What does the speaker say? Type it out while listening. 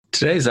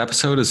Today's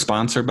episode is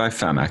sponsored by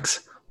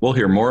Femex. We'll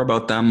hear more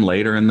about them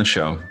later in the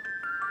show.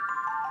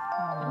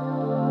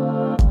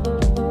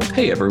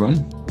 Hey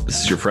everyone, this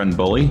is your friend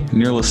Bully,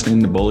 and you're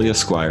listening to Bully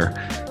Esquire.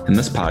 In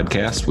this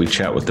podcast, we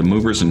chat with the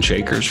movers and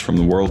shakers from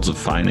the worlds of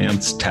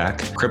finance, tech,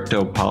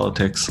 crypto,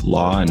 politics,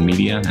 law, and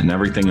media, and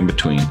everything in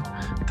between.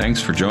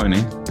 Thanks for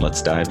joining.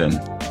 Let's dive in.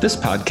 This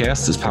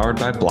podcast is powered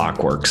by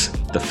Blockworks,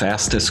 the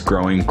fastest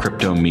growing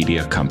crypto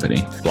media company.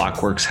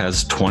 Blockworks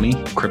has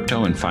 20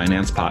 crypto and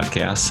finance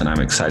podcasts, and I'm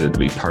excited to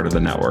be part of the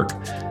network.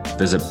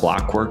 Visit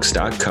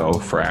blockworks.co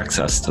for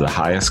access to the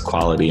highest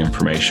quality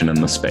information in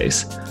the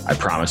space. I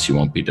promise you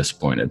won't be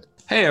disappointed.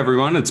 Hey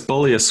everyone, it's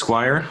Bully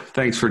Esquire.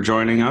 Thanks for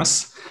joining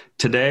us.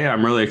 Today,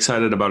 I'm really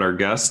excited about our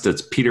guest.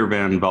 It's Peter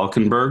van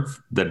Valkenburgh,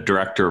 the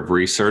Director of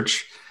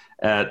Research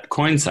at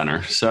Coin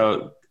Center.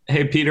 So,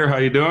 hey Peter, how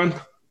you doing?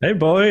 Hey,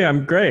 Bully,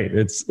 I'm great.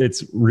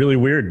 It's really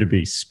weird to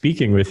be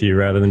speaking with you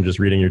rather than just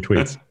reading your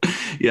tweets.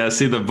 Yeah,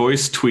 see, the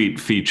voice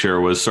tweet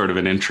feature was sort of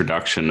an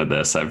introduction to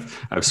this. I've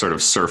sort of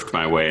surfed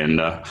my way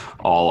into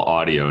all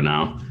audio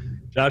now.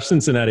 Josh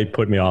Cincinnati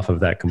put me off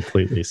of that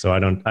completely, so I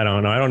don't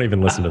know. I don't even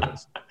listen to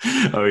this.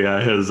 Oh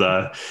yeah, his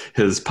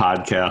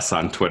podcasts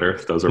on Twitter.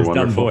 Those are his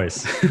wonderful. Dumb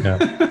voice,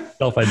 yeah.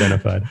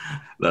 Self-identified.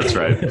 That's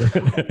right.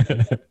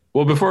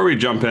 Well, before we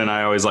jump in,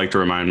 I always like to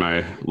remind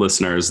my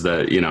listeners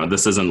that,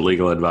 this isn't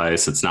legal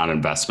advice. It's not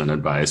investment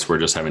advice. We're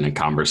just having a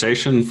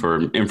conversation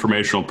for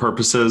informational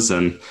purposes.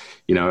 And,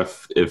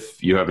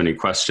 if you have any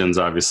questions,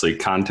 obviously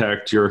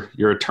contact your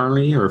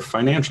attorney or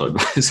financial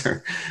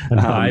advisor.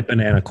 And buy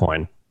banana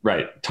coin.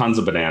 Right. Tons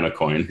of banana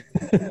coin.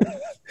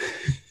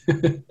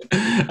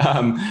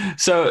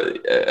 So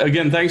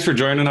again, thanks for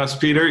joining us,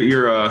 Peter.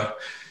 You're a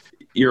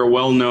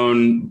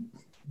well-known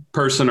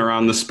person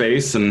around the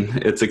space, and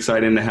it's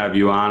exciting to have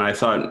you on. I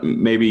thought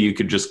maybe you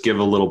could just give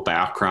a little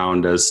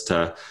background as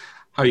to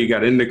how you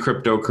got into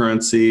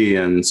cryptocurrency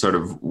and sort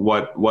of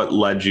what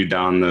led you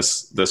down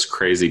this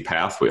crazy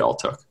path we all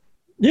took.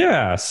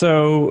 Yeah.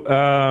 So,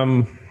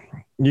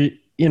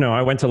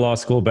 I went to law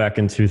school back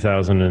in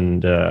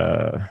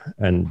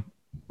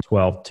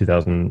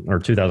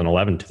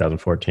 2011,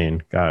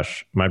 2014.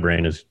 Gosh, my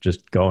brain is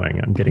just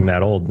going. I'm getting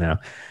that old now.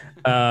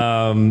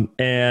 And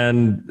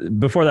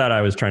before that,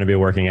 I was trying to be a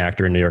working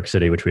actor in New York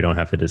City, which we don't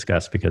have to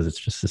discuss because it's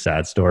just a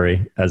sad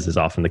story, as is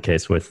often the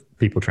case with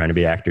people trying to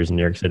be actors in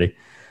New York City.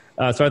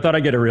 So I thought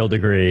I'd get a real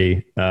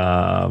degree,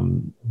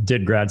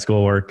 did grad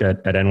school work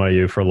at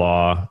NYU for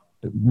law,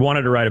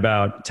 wanted to write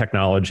about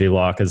technology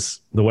law because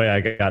the way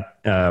I got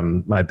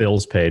my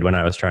bills paid when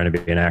I was trying to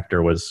be an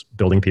actor was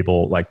building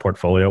people like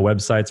portfolio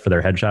websites for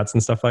their headshots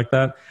and stuff like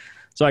that.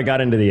 So I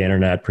got into the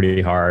internet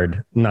pretty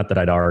hard. Not that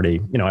I'd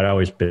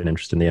always been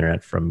interested in the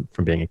internet from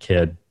being a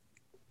kid,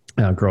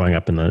 growing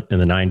up in the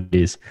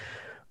 90s.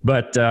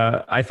 But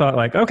I thought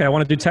okay, I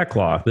want to do tech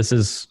law. This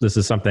is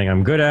something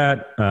I'm good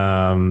at.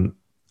 I'm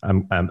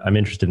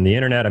interested in the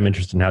internet. I'm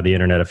interested in how the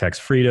internet affects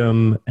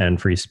freedom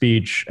and free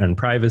speech and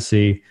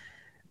privacy.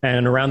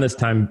 And around this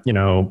time,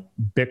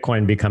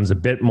 Bitcoin becomes a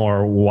bit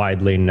more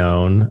widely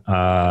known.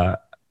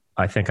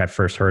 I think I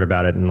first heard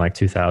about it in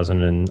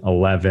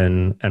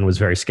 2011 and was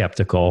very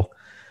skeptical,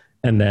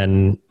 and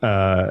then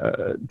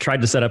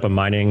tried to set up a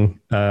mining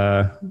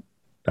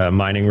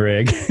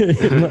rig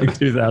in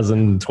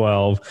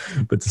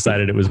 2012, but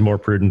decided it was more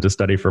prudent to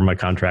study for my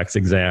contracts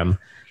exam.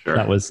 Sure.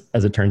 That was,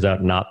 as it turns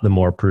out, not the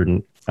more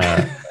prudent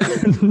path.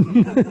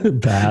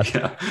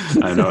 Yeah,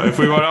 I know. If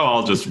we would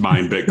all just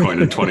mine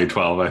Bitcoin in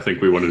 2012, I think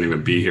we wouldn't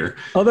even be here.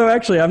 Although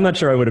actually, I'm not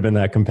sure I would have been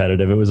that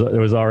competitive. It was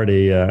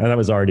already that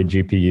was already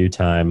GPU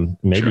time,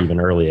 maybe Sure.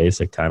 even early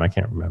ASIC time. I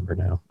can't remember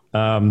now.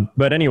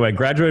 But anyway,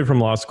 graduated from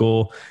law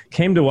school,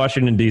 came to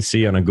Washington,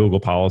 D.C. on a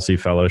Google Policy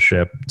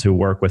Fellowship to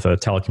work with a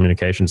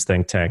telecommunications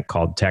think tank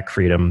called Tech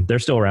Freedom. They're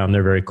still around.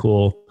 They're very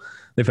cool.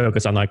 They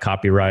focus on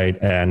copyright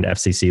and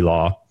FCC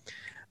law.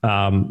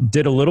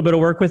 Did a little bit of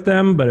work with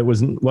them, but it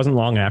wasn't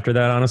long after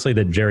that, honestly,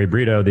 that Jerry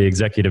Brito, the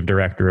executive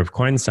director of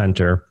Coin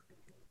Center,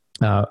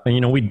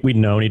 we'd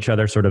known each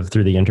other sort of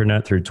through the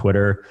internet, through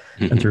Twitter,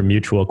 and through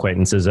mutual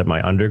acquaintances at my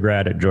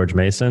undergrad at George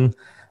Mason.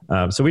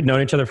 So we'd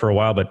known each other for a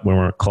while, but we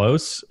weren't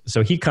close.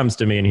 So he comes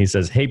to me and he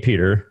says, "Hey,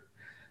 Peter,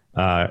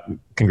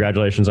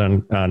 congratulations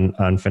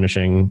on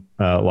finishing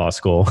law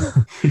school.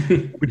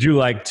 Would you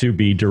like to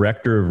be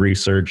director of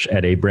research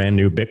at a brand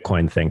new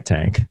Bitcoin think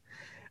tank?"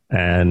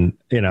 And,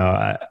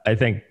 I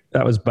think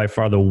that was by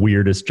far the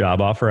weirdest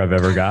job offer I've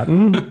ever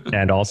gotten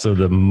and also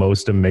the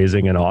most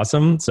amazing and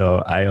awesome. So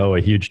I owe a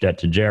huge debt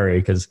to Jerry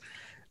because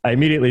I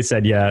immediately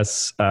said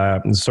yes,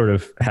 sort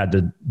of had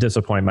to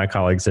disappoint my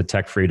colleagues at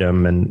Tech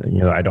Freedom. And,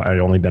 I'd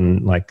only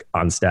been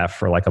on staff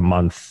for a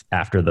month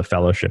after the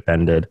fellowship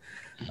ended.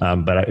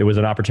 But it was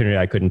an opportunity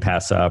I couldn't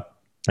pass up.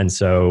 And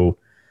so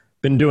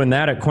been doing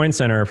that at Coin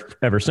Center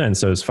ever since.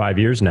 So it's 5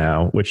 years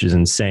now, which is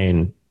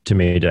insane to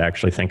me to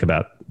actually think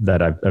about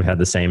that. I've had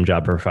the same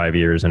job for 5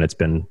 years and it's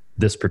been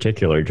this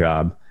particular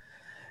job.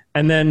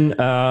 And then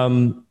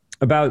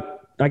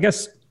about, I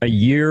guess, a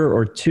year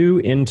or two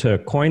into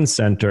Coin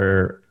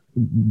Center,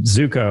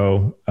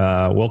 Zuko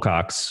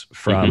Wilcox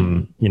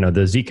from the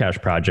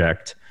Zcash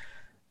project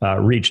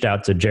reached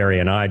out to Jerry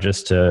and I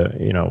just to,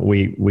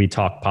 we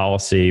talk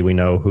policy. We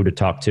know who to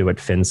talk to at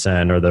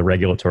FinCEN or the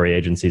regulatory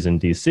agencies in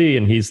DC.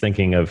 And he's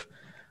thinking of,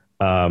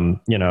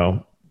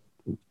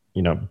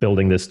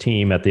 building this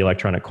team at the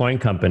Electronic Coin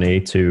Company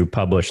to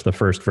publish the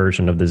first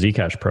version of the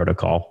Zcash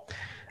protocol.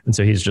 And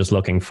so he's just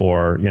looking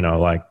for,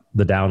 like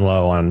the down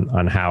low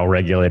on how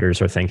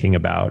regulators are thinking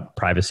about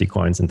privacy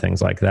coins and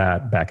things like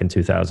that back in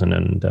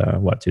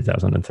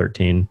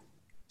 2013.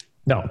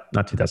 No,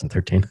 not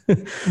 2013,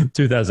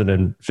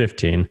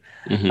 2015.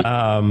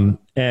 Mm-hmm.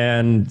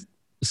 And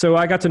so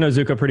I got to know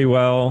Zuko pretty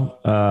well.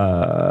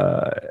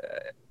 I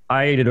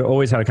had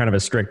always had a kind of a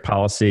strict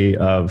policy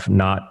of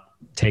not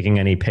taking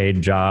any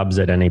paid jobs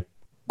at any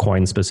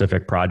coin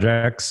specific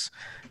projects,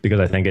 because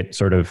I think it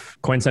sort of,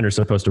 Coin Center is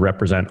supposed to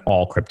represent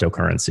all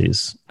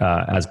cryptocurrencies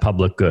as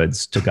public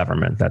goods to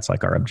government. That's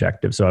like our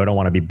objective. So I don't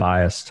want to be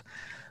biased.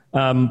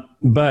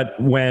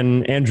 But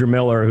when Andrew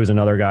Miller, who's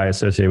another guy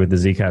associated with the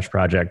Zcash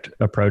project,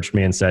 approached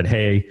me and said,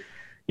 hey,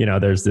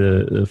 there's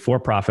the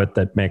for-profit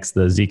that makes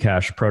the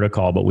Zcash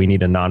protocol, but we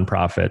need a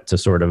nonprofit to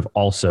sort of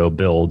also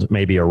build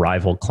maybe a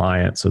rival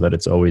client so that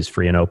it's always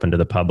free and open to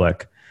the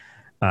public.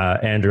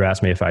 Andrew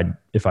asked me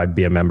if I'd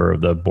be a member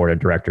of the board of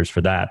directors for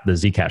that, the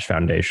Zcash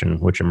Foundation,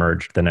 which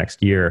emerged the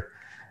next year.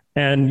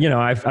 And,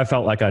 I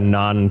felt like a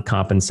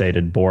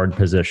non-compensated board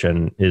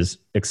position is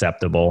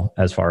acceptable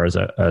as far as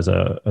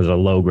a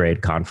low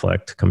grade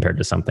conflict compared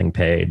to something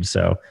paid.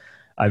 So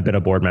I've been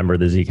a board member of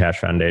the Zcash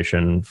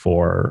Foundation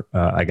for,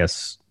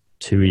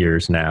 2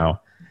 years now.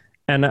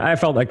 And I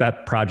felt like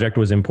that project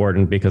was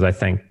important because I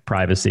think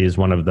privacy is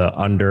one of the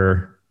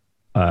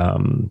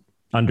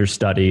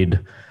understudied,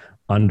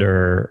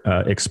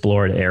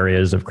 explored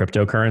areas of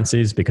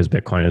cryptocurrencies, because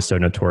Bitcoin is so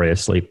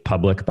notoriously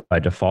public by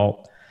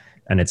default.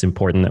 And it's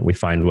important that we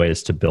find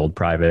ways to build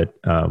private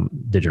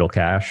digital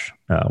cash,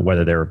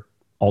 whether they're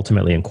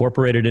ultimately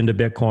incorporated into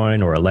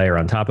Bitcoin or a layer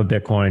on top of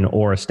Bitcoin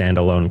or a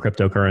standalone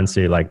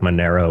cryptocurrency like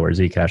Monero or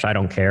Zcash. I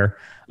don't care.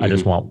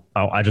 Mm-hmm.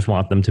 I just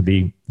want them to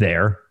be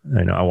there.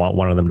 I want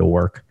one of them to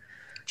work.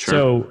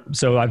 Sure.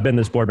 So I've been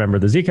this board member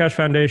of the Zcash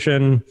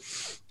Foundation.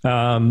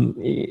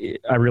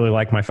 I really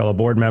like my fellow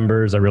board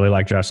members. I really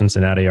like Josh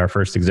Cincinnati, our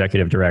first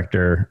executive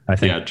director. I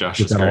think Josh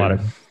he's done a lot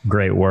of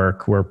great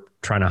work. We're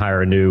trying to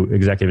hire a new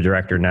executive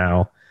director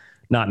now,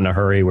 not in a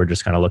hurry. We're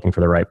just kind of looking for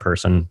the right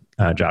person.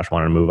 Josh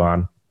wanted to move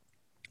on.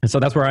 And so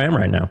that's where I am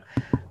right now.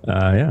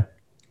 Yeah.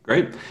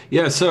 Great.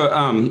 Yeah.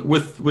 So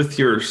with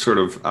your sort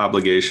of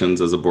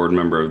obligations as a board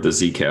member of the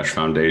Zcash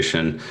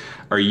Foundation,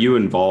 are you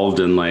involved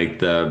in like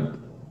the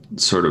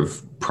sort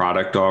of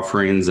product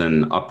offerings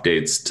and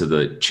updates to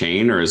the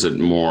chain, or is it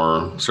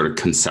more sort of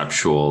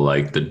conceptual,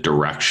 like the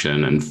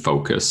direction and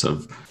focus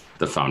of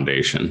the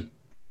foundation?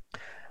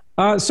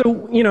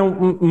 So,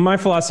 my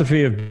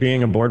philosophy of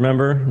being a board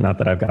member, not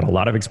that I've got a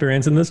lot of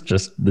experience in this,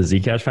 just the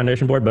Zcash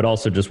Foundation board, but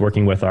also just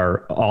working with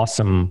our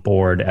awesome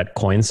board at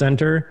Coin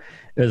Center,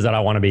 is that I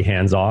want to be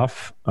hands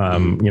off.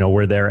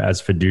 We're there as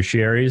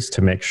fiduciaries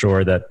to make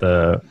sure that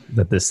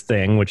that this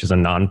thing, which is a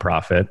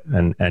nonprofit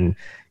and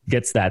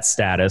gets that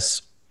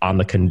status on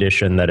the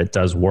condition that it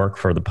does work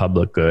for the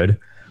public good.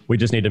 We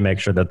just need to make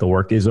sure that the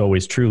work is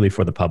always truly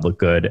for the public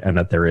good and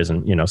that there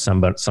isn't,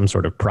 some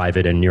sort of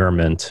private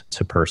inurement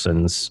to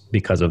persons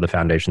because of the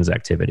foundation's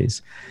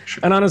activities.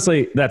 Sure. And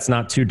honestly, that's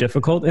not too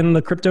difficult in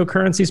the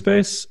cryptocurrency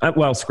space.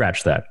 Well,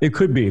 scratch that. It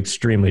could be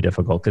extremely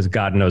difficult because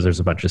God knows there's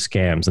a bunch of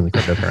scams in the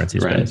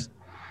cryptocurrency right. space.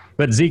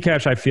 But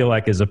Zcash, I feel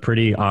like, is a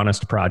pretty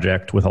honest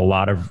project with a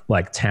lot of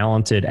like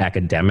talented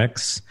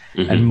academics.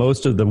 Mm-hmm. And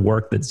most of the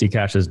work that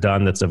Zcash has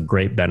done that's of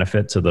great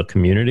benefit to the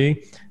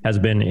community has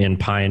been in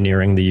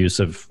pioneering the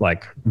use of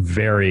like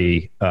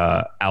very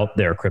out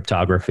there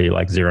cryptography,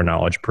 like zero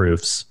knowledge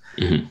proofs,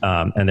 mm-hmm.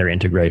 And their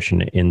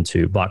integration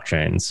into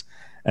blockchains.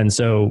 And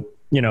so,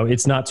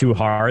 it's not too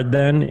hard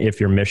then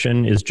if your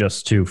mission is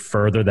just to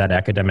further that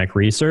academic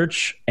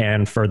research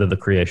and further the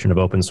creation of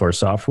open source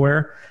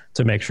software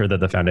to make sure that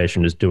the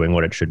foundation is doing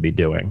what it should be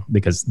doing,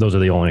 because those are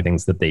the only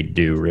things that they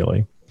do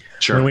really.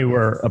 Sure. When we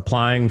were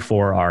applying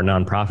for our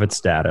nonprofit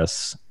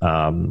status,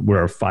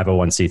 we're a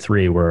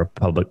 501c3, we're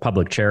a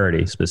public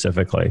charity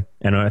specifically.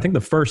 And I think the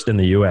first in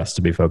the US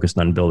to be focused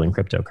on building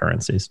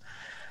cryptocurrencies.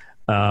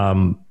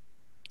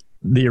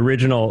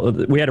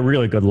 We had a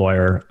really good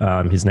lawyer.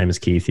 His name is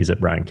Keith. He's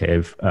at Bryan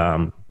Cave.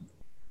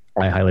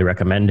 I highly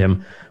recommend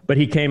him. But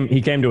he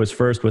came to us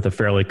first with a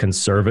fairly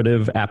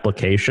conservative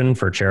application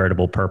for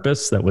charitable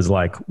purpose that was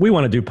like, we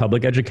want to do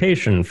public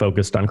education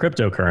focused on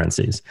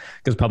cryptocurrencies.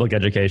 Because public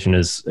education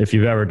is, if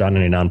you've ever done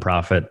any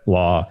nonprofit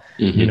law,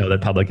 mm-hmm. you know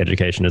that public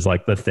education is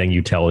like the thing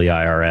you tell the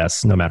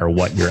IRS no matter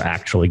what you're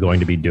actually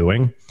going to be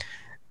doing.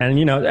 And,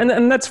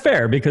 and that's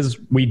fair because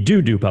we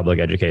do public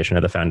education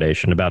at the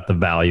foundation about the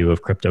value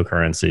of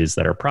cryptocurrencies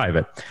that are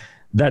private.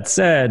 That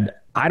said,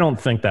 I don't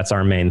think that's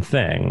our main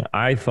thing.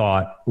 I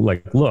thought,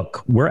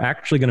 look, we're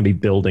actually going to be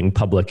building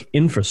public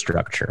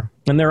infrastructure.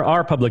 And there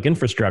are public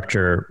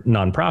infrastructure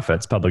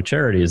nonprofits, public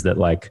charities that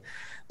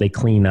They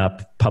clean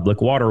up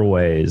public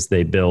waterways.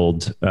 They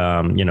build,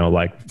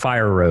 like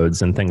fire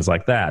roads and things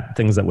like that,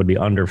 things that would be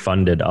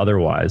underfunded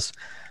otherwise,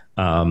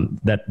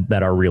 that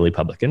are really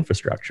public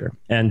infrastructure.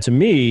 And to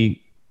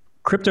me,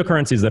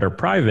 cryptocurrencies that are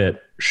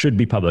private should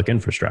be public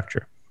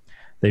infrastructure.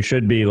 They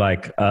should be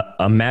like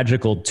a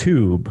magical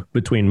tube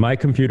between my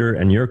computer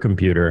and your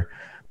computer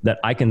that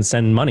I can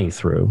send money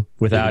through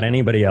without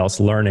anybody else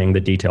learning the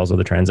details of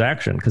the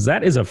transaction. Because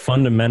that is a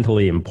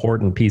fundamentally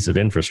important piece of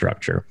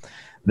infrastructure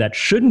that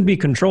shouldn't be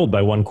controlled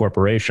by one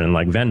corporation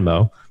like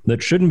Venmo,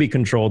 that shouldn't be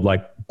controlled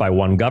like by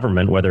one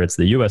government, whether it's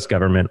the US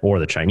government or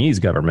the Chinese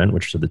government,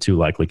 which are the two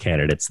likely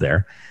candidates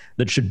there,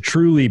 that should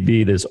truly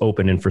be this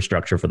open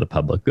infrastructure for the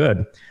public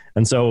good.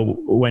 And so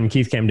when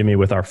Keith came to me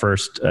with our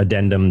first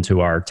addendum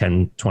to our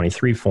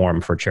 1023 form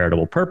for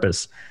charitable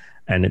purpose,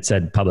 and it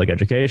said public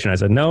education, I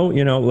said, no,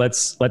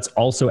 let's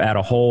also add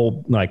a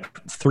whole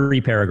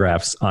 3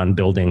 paragraphs on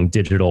building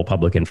digital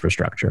public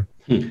infrastructure.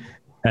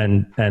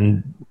 And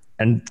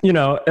Keith,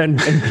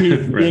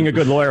 Right. being a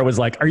good lawyer, was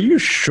like, are you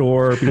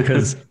sure?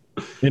 Because,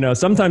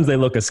 sometimes they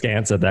look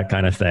askance at that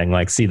kind of thing,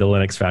 like see the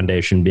Linux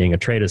Foundation being a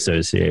trade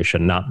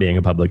association, not being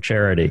a public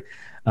charity.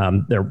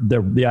 The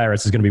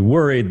IRS is going to be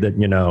worried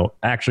that,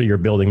 actually you're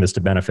building this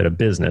to benefit a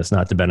business,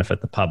 not to benefit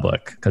the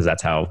public, because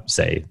that's how,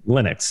 say,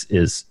 Linux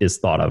is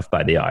thought of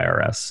by the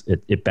IRS.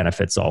 It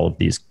benefits all of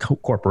these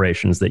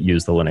corporations that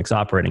use the Linux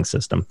operating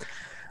system.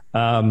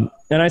 And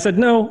I said,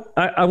 no,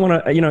 I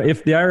want to,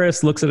 if the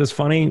IRS looks at us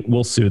funny,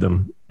 we'll sue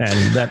them.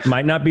 And that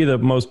might not be the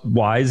most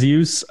wise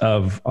use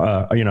of,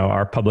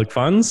 our public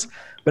funds,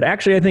 but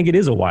actually I think it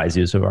is a wise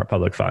use of our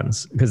public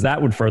funds, because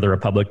that would further a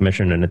public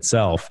mission in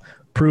itself,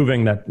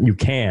 proving that you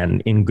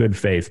can, in good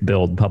faith,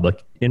 build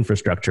public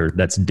infrastructure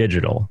that's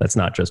digital, that's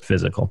not just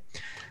physical.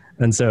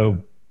 And so,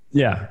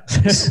 yeah,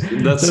 that's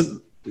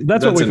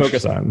what we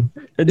focus on.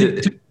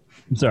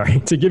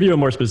 To give you a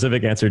more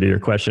specific answer to your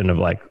question of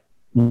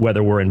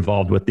whether we're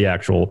involved with the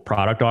actual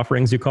product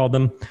offerings, you called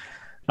them.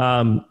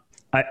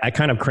 I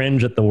kind of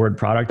cringe at the word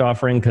product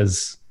offering,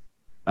 because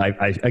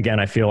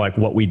I feel like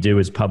what we do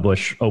is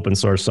publish open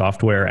source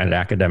software and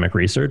academic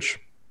research.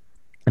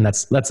 And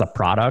that's a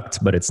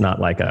product, but it's not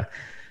like a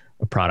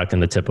product in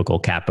the typical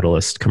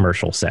capitalist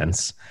commercial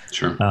sense.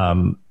 Sure.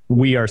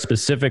 We are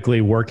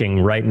specifically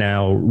working right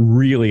now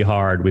really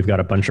hard. We've got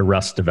a bunch of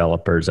Rust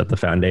developers at the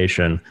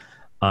foundation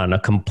on a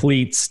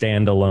complete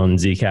standalone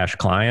Zcash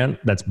client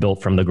that's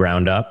built from the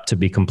ground up to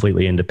be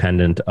completely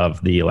independent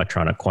of the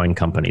electronic coin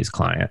company's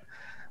client,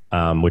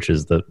 which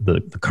is the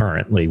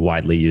currently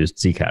widely used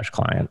Zcash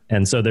client.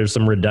 And so there's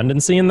some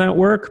redundancy in that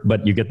work,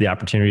 but you get the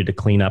opportunity to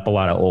clean up a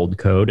lot of old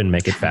code and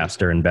make it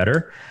faster and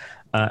better.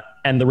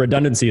 And the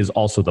redundancy is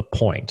also the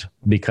point,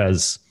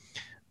 because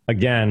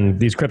again,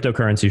 these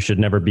cryptocurrencies should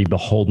never be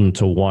beholden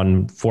to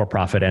one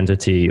for-profit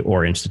entity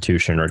or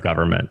institution or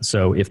government.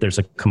 So if there's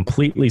a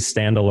completely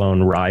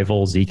standalone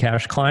rival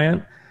Zcash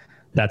client,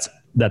 that's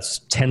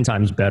 10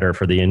 times better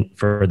for the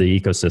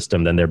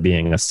ecosystem than there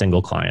being a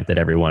single client that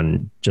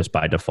everyone just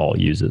by default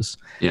uses.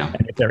 Yeah.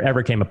 And if there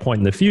ever came a point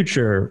in the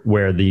future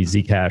where the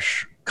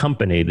Zcash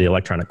company, the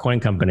electronic coin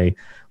company,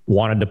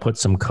 wanted to put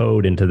some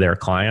code into their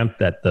client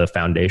that the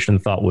foundation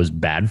thought was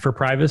bad for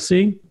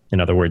privacy, in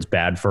other words,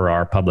 bad for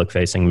our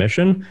public-facing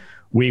mission,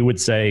 we would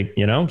say,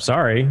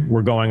 sorry,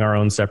 we're going our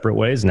own separate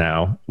ways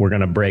now. We're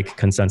going to break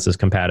consensus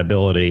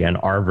compatibility, and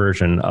our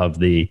version of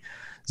the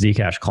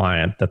Zcash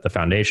client that the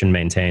foundation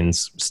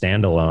maintains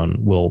standalone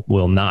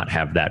will not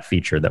have that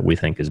feature that we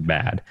think is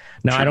bad.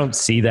 Now, sure. I don't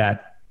see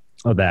that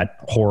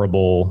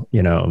horrible,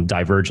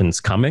 divergence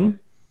coming,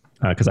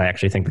 because I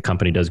actually think the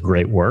company does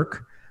great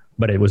work.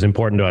 But it was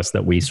important to us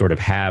that we sort of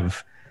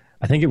have,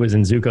 I think it was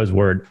in Zuko's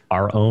word,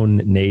 our own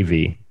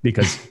navy,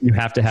 because you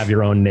have to have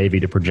your own navy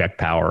to project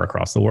power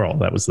across the world.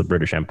 That was the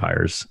British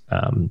Empire's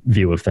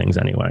view of things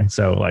anyway.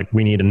 So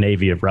we need a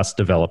navy of Rust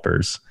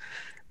developers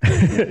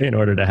in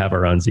order to have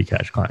our own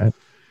Zcash client.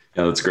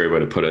 Yeah, that's a great way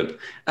to put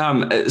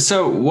it.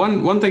 So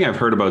one thing I've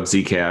heard about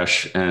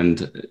Zcash,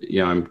 and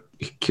I'm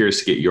curious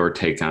to get your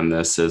take on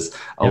this, is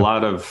a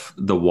lot of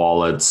the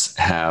wallets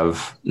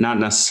have not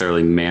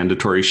necessarily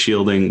mandatory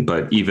shielding,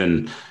 but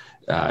even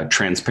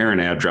transparent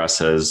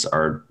addresses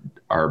are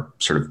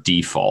sort of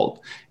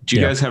default. Do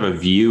you guys have a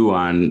view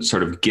on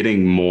sort of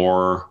getting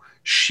more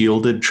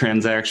shielded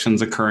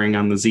transactions occurring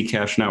on the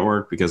Zcash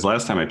network? Because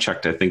last time I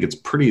checked, I think it's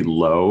pretty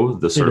low,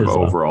 the sort of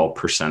overall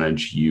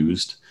percentage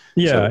used.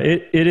 Yeah,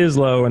 it is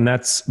low, and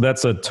that's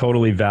a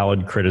totally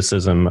valid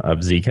criticism of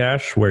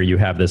Zcash, where you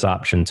have this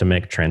option to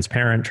make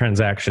transparent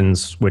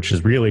transactions, which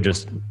is really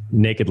just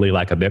nakedly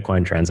like a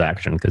Bitcoin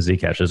transaction, because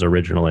Zcash is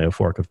originally a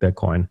fork of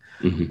Bitcoin,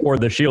 or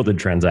the shielded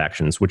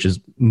transactions, which is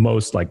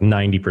most, like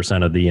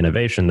 90% of the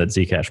innovation that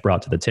Zcash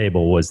brought to the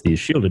table was these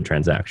shielded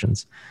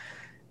transactions.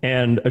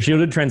 And a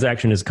shielded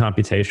transaction is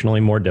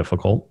computationally more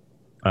difficult,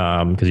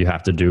 because you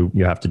have to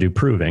do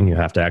proving. You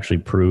have to actually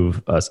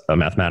prove a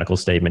mathematical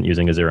statement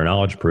using a zero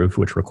knowledge proof,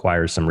 which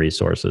requires some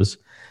resources.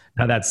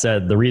 Now, that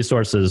said, the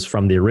resources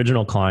from the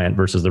original client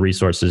versus the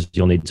resources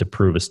you'll need to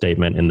prove a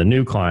statement in the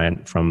new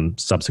client from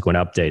subsequent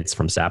updates,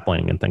 from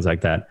sapling and things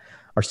like that,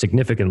 are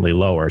significantly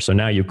lower. So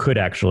now you could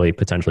actually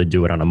potentially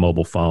do it on a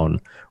mobile phone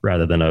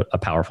rather than a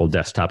powerful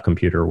desktop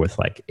computer with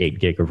like 8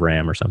 gig of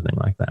RAM or something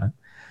like that.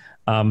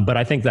 But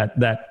I think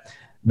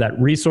that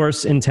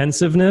resource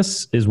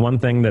intensiveness is one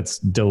thing that's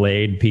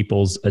delayed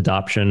people's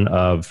adoption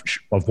of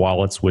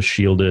wallets with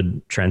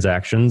shielded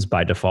transactions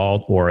by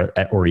default,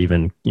 or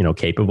even, you know,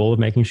 capable of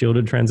making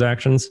shielded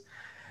transactions.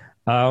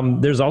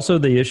 There's also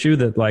the issue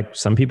that like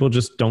some people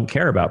just don't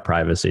care about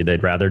privacy.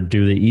 They'd rather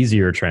do the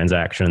easier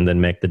transaction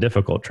than make the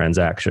difficult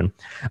transaction.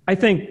 I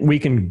think we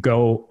can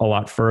go a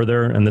lot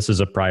further, and this is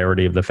a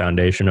priority of the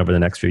foundation over the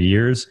next few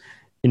years,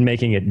 in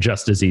making it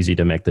just as easy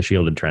to make the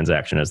shielded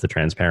transaction as the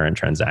transparent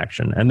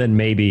transaction. And then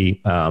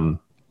maybe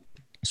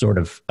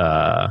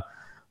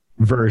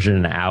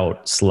version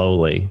out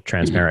slowly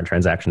transparent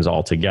transactions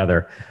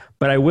altogether.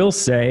 But I will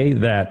say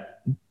that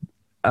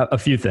a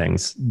few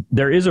things.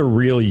 There is a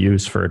real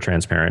use for a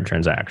transparent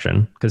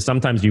transaction, because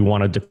sometimes you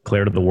want to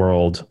declare to the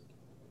world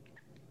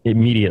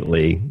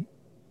immediately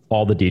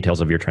all the details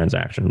of your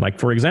transaction. Like,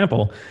 for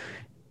example,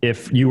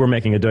 if you were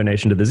making a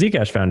donation to the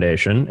Zcash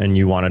Foundation and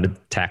you wanted a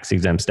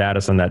tax-exempt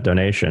status on that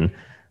donation,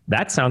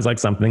 that sounds like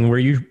something where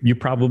you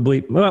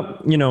probably, well,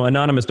 you know,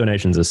 anonymous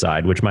donations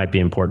aside, which might be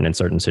important in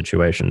certain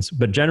situations.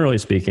 But generally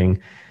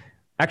speaking,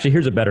 actually,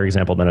 here's a better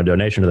example than a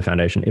donation to the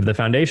foundation. If the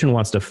foundation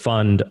wants to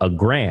fund a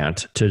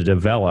grant to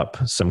develop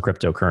some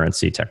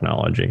cryptocurrency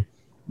technology,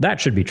 that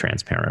should be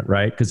transparent,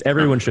 right? Because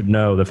everyone should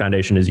know the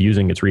foundation is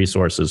using its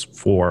resources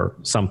for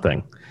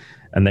something,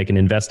 and they can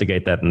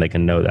investigate that and they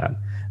can know that.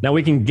 Now,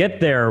 we can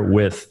get there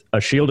with a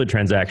shielded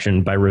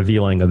transaction by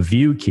revealing a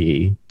view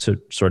key to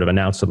sort of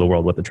announce to the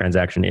world what the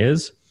transaction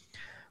is.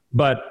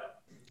 But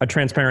a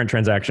transparent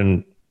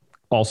transaction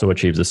also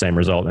achieves the same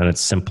result, and it's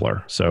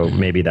simpler. So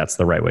maybe that's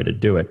the right way to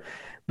do it.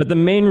 But the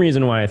main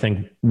reason why I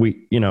think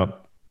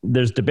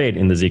there's debate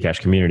in the Zcash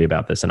community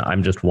about this, and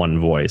I'm just one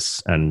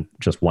voice and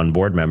just one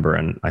board member,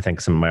 and I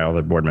think some of my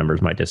other board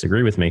members might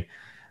disagree with me.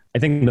 I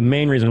think the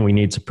main reason we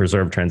need to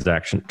preserve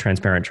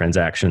transparent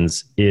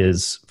transactions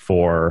is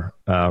for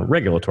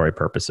regulatory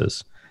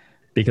purposes,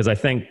 because I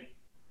think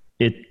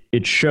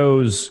it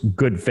shows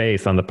good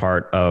faith on the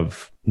part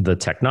of the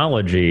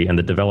technology and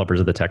the developers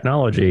of the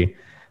technology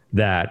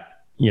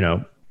that, you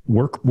know,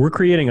 we're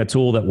creating a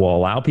tool that will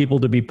allow people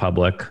to be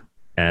public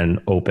and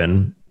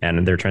open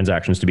and their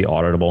transactions to be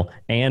auditable,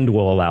 and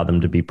will allow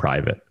them to be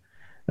private.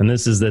 And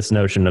this is this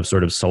notion of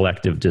sort of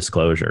selective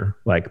disclosure.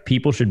 Like,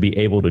 people should be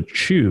able to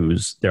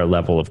choose their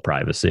level of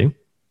privacy.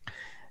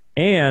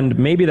 And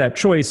maybe that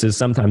choice is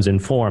sometimes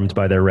informed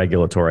by their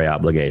regulatory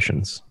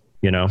obligations.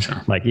 You know, sure.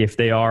 Like if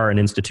they are an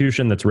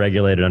institution that's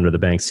regulated under the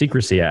Bank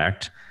Secrecy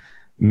Act,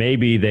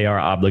 maybe they are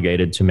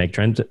obligated to make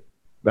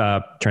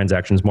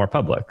transactions more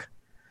public.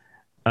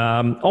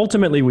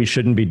 Ultimately, we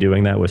shouldn't be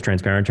doing that with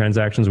transparent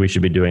transactions. We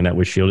should be doing that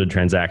with shielded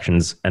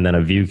transactions, and then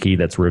a view key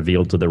that's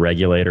revealed to the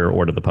regulator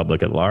or to the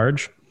public at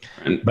large.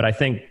 But I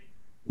think,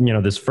 you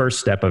know, this first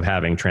step of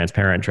having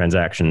transparent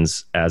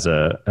transactions as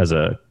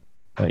an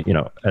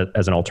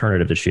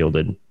alternative to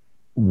shielded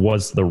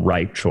was the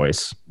right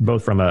choice,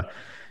 both from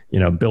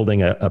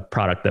building a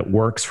product that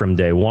works from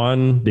day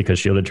one, because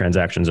shielded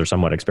transactions are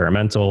somewhat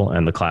experimental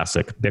and the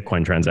classic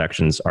Bitcoin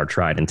transactions are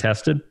tried and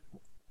tested.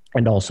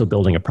 And also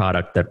building a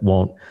product that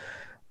won't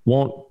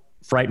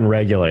frighten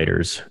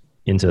regulators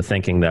into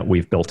thinking that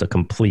we've built a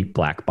complete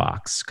black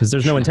box, because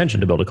there's no intention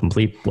to build a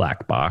complete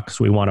black box.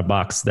 We want a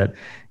box that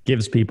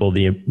gives people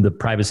the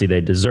privacy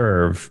they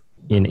deserve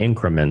in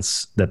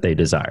increments that they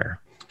desire.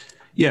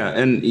 Yeah,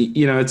 and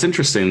you know, it's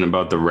interesting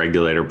about the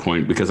regulator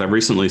point, because I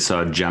recently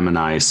saw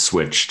Gemini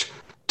switched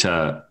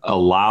to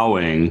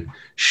allowing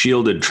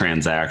shielded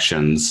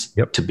transactions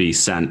to be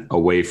sent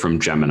away from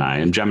Gemini.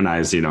 And Gemini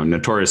is, you know,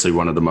 notoriously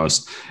one of the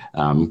most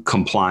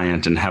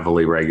compliant and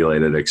heavily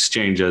regulated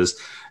exchanges.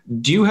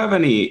 Do you have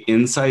any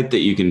insight that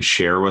you can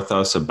share with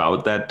us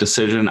about that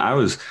decision?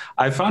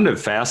 I found it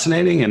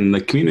fascinating, and the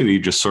community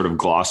just sort of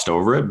glossed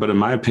over it. But in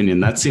my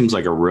opinion, that seems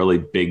like a really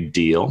big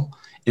deal,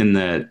 in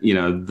that, you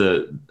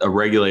know, a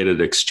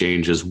regulated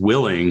exchange is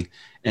willing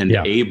and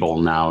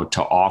able now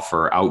to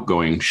offer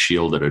outgoing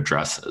shielded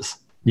addresses.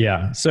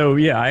 Yeah. So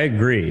yeah, I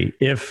agree.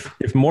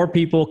 If more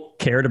people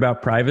cared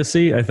about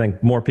privacy, I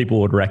think more people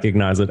would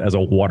recognize it as a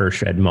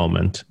watershed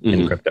moment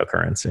in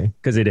cryptocurrency,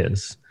 because it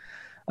is.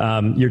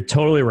 You're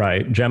totally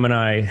right.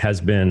 Gemini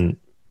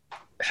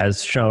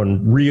has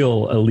shown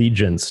real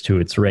allegiance to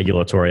its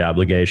regulatory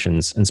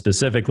obligations, and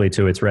specifically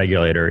to its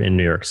regulator in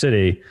New York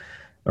City,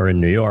 or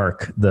in New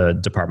York, the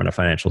Department of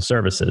Financial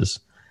Services.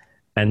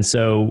 And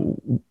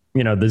so,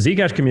 you know, the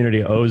Zcash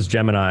community owes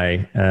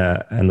Gemini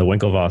and the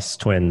Winklevoss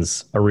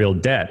twins a real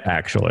debt,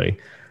 actually,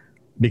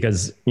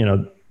 because, you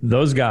know,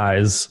 those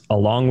guys,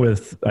 along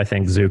with, I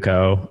think,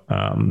 Zuko,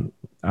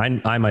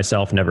 I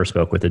myself never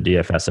spoke with the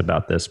DFS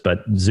about this,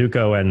 but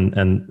Zuko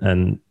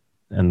and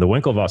the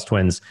Winklevoss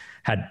twins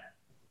had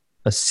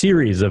a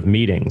series of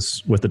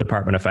meetings with the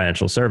Department of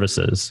Financial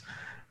Services.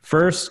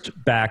 First,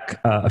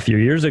 back a few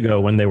years ago,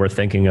 when they were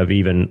thinking of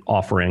even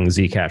offering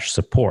Zcash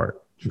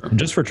support,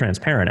 just for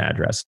transparent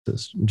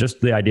addresses.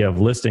 Just the idea of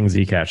listing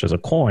Zcash as a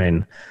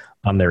coin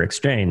on their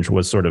exchange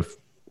was sort of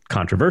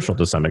controversial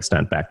to some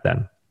extent back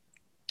then.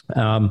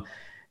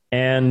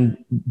 And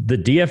the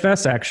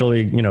DFS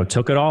actually,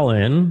 took it all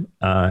in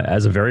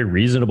as a very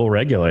reasonable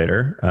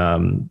regulator.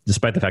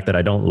 Despite the fact that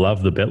I don't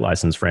love the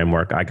BitLicense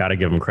framework, I got to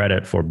give them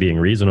credit for being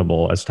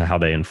reasonable as to how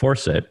they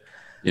enforce it.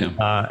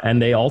 Yeah.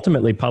 And they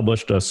ultimately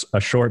published a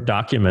short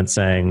document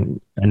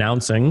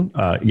announcing,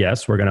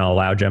 yes, we're going to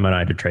allow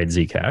Gemini to trade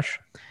Zcash.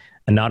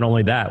 And not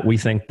only that, we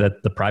think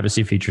that the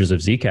privacy features of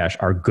Zcash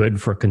are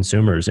good for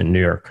consumers in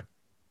New York.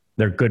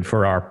 They're good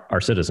for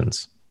our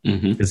citizens,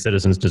 because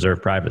citizens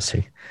deserve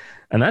privacy.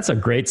 And that's a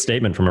great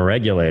statement from a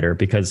regulator,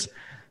 because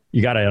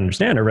you got to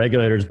understand a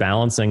regulator is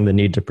balancing the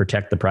need to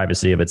protect the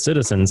privacy of its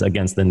citizens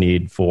against the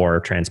need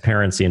for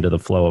transparency into the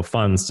flow of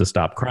funds to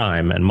stop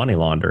crime and money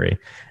laundering.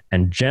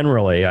 And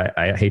generally,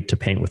 I hate to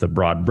paint with a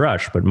broad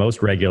brush, but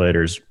most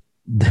regulators,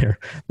 they're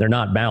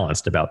not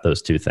balanced about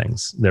those two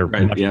things. They're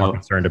much more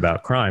concerned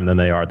about crime than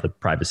they are the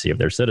privacy of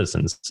their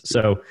citizens.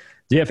 So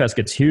DFS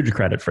gets huge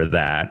credit for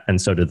that.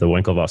 And so did the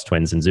Winklevoss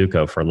twins and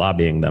Zuko for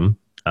lobbying them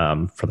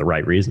for the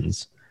right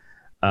reasons.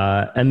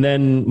 And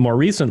then more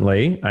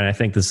recently, and I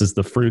think this is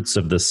the fruits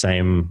of the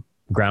same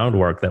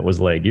groundwork that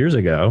was laid years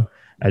ago,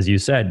 as you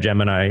said,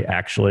 Gemini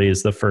actually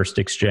is the first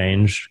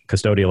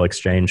custodial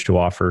exchange to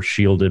offer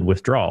shielded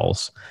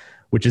withdrawals,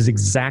 which is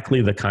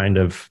exactly the kind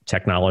of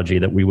technology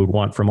that we would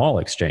want from all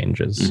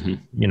exchanges.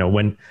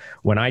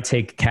 When I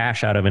take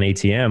cash out of an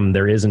ATM,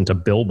 there isn't a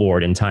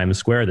billboard in Times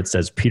Square that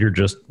says Peter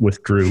just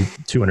withdrew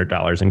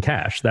 $200 in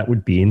cash. That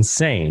would be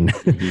insane.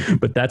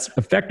 But that's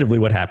effectively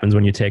what happens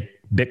when you take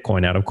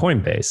Bitcoin out of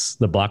Coinbase.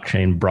 The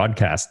blockchain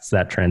broadcasts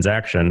that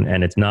transaction,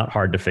 and it's not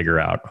hard to figure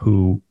out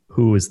who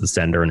is the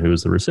sender and who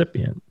is the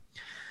recipient.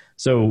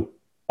 So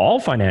all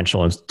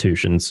financial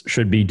institutions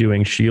should be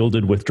doing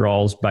shielded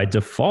withdrawals by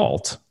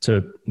default,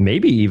 to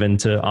maybe even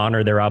to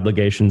honor their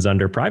obligations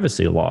under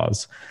privacy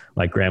laws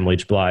like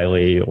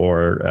Gramm-Leach-Bliley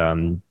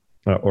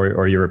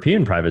or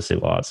European privacy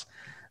laws.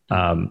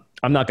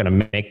 I'm not going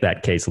to make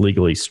that case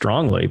legally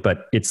strongly,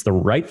 but it's the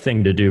right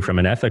thing to do from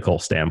an ethical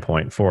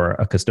standpoint for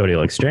a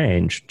custodial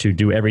exchange to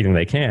do everything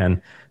they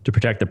can to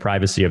protect the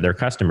privacy of their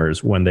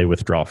customers when they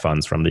withdraw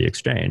funds from the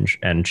exchange.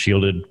 And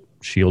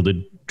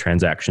shielded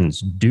transactions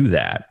do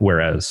that,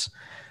 whereas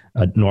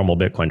a normal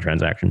Bitcoin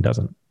transaction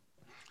doesn't.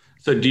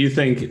 So do you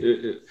think,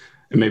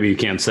 maybe you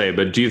can't say,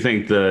 but do you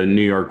think the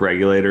New York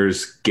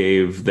regulators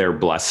gave their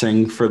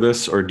blessing for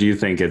this? Or do you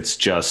think it's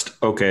just,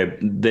 okay,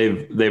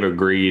 they've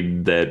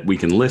agreed that we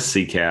can list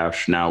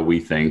Zcash. Now we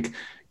think,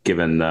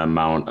 given the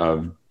amount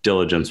of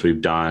diligence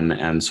we've done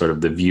and sort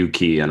of the view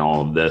key and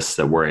all of this,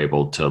 that we're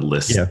able to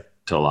list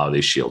to allow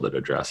these shielded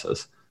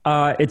addresses?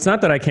 It's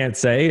not that I can't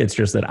say, it's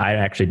just that I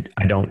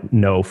don't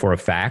know for a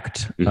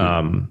fact.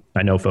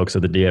 I know folks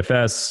at the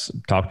DFS,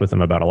 talked with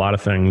them about a lot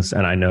of things,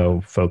 and I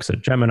know folks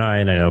at Gemini,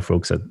 and I know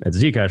folks at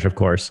Zcash, of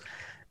course.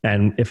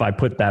 And if I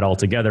put that all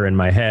together in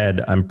my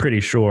head, I'm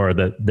pretty sure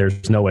that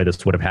there's no way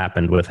this would have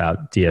happened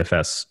without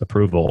DFS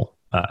approval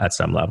at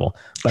some level.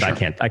 But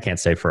sure. I can't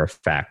say for a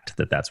fact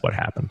that that's what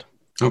happened.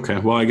 Okay.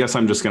 Well, I guess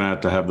I'm just going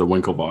to have the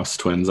Winklevoss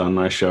twins on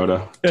my show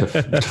to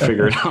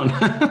figure it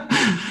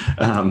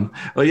out.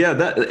 Well,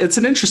 yeah, it's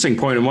an interesting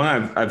point, and one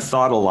I've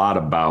thought a lot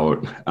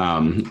about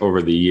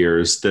over the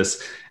years.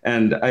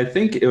 And I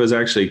think it was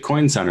actually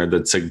Coin Center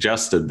that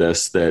suggested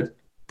this, that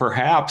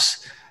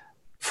perhaps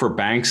for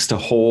banks to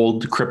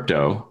hold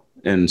crypto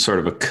in sort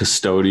of a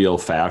custodial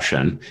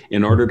fashion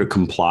in order to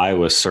comply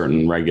with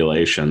certain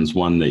regulations,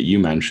 one that you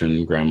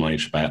mentioned,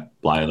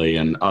 Gramm-Leach-Bliley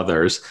and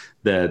others,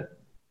 that,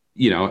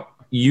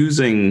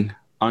 using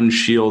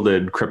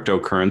unshielded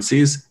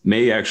cryptocurrencies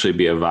may actually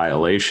be a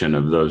violation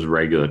of those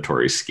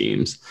regulatory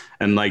schemes.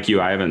 And like you,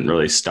 I haven't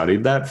really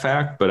studied that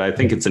fact, but I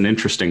think it's an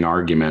interesting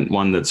argument,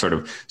 one that sort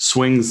of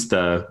swings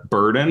the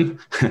burden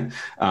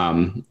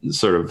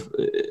sort of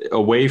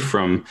away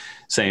from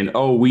saying,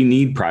 oh, we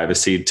need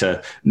privacy,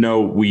 to no,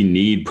 we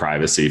need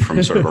privacy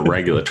from sort of a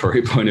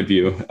regulatory point of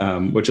view,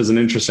 which is an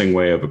interesting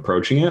way of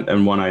approaching it,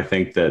 and one I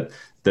think that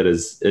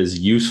is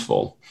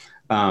useful.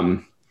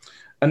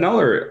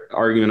 Another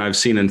argument I've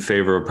seen in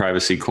favor of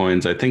privacy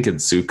coins, I think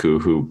it's Zuku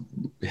who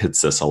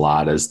hits this a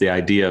lot, is the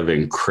idea of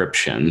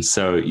encryption.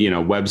 So,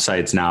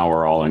 websites now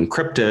are all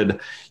encrypted.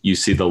 You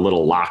see the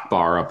little lock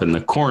bar up in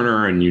the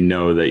corner, and you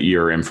know that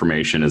your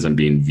information isn't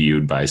being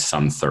viewed by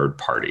some third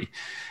party.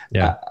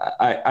 Yeah,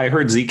 I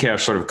heard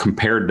Zcash sort of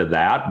compared to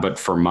that, but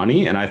for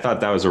money. And I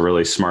thought that was a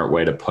really smart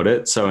way to put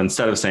it. So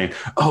instead of saying,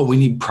 oh, we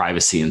need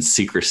privacy and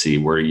secrecy,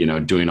 we're,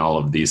 doing all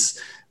of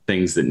these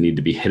things that need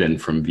to be hidden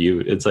from view.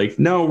 It's like,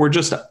 no,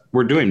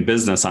 we're doing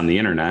business on the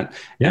internet,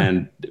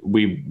 and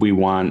we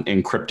want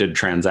encrypted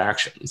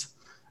transactions.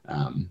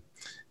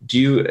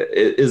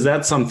 Is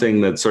that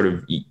something that sort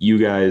of you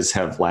guys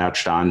have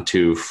latched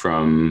onto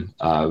from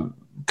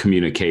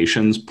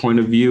communications point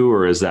of view,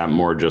 or is that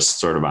more just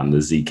sort of on the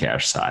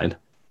Zcash side?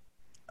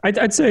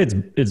 I'd say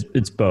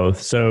it's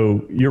both.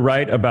 So you're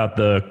right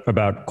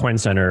about Coin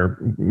Center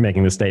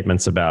making the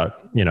statements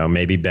about,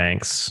 maybe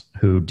banks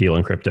who deal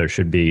in crypto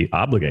should be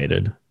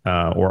obligated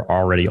or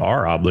already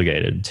are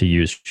obligated to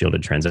use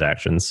shielded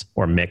transactions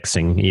or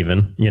mixing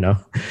even,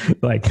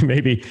 like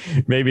maybe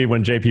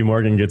when JP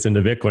Morgan gets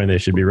into Bitcoin, they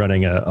should be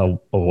running a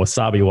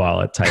Wasabi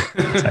wallet type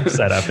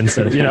setup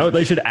instead of,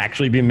 they should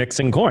actually be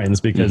mixing coins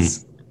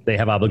because they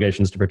have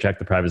obligations to protect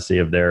the privacy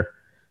of their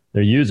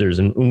users.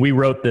 And we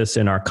wrote this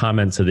in our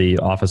comment to the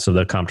Office of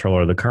the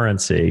Comptroller of the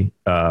Currency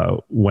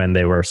when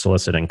they were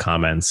soliciting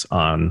comments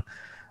on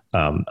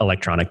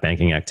electronic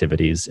banking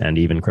activities and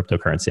even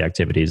cryptocurrency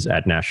activities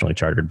at nationally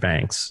chartered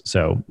banks.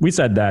 So we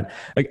said that.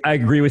 I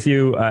agree with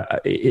you. I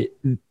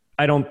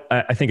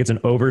think it's an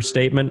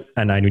overstatement,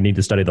 and I need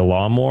to study the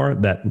law more,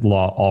 that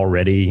law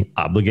already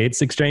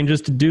obligates exchanges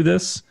to do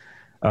this,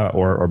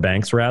 or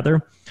banks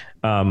rather.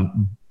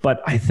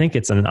 But I think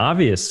it's an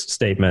obvious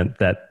statement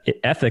that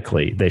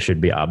ethically they should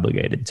be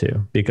obligated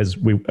to, because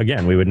we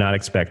would not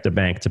expect a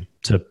bank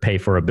to pay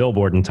for a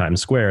billboard in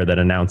Times Square that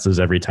announces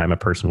every time a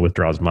person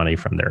withdraws money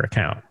from their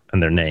account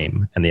and their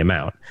name and the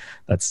amount.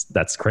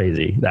 That's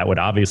crazy. That would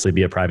obviously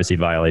be a privacy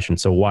violation.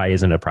 So why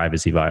isn't a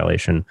privacy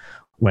violation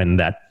when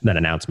that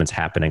announcement's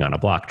happening on a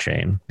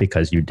blockchain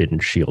because you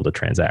didn't shield a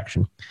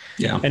transaction?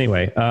 Yeah.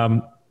 Anyway,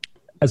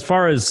 as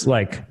far as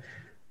like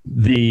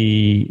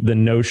the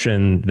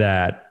notion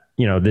that,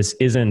 this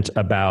isn't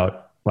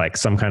about like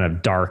some kind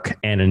of dark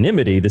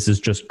anonymity, this is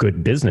just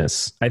good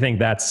business, I think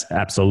that's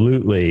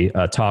absolutely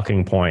a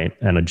talking point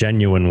and a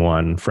genuine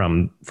one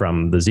from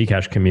the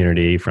Zcash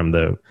community, from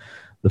the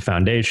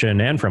foundation,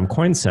 and from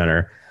Coin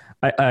Center.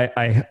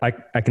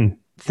 I can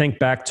think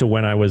back to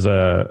when I was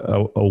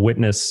a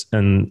witness,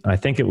 and I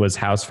think it was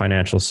House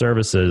Financial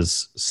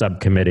Services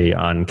Subcommittee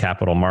on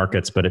Capital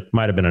Markets, but it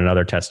might have been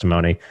another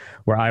testimony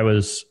where I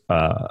was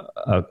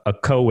a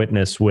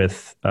co-witness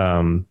with,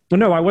 no,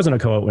 I wasn't a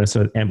co-witness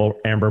with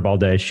Amber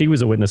Balde. She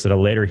was a witness at a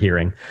later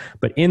hearing.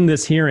 But in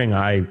this hearing,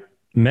 I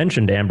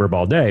mentioned Amber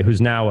Balde,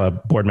 who's now a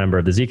board member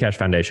of the Zcash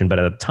Foundation, but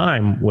at the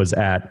time was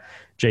at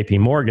JP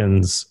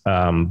Morgan's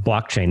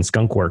blockchain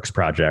Skunkworks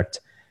project.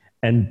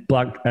 And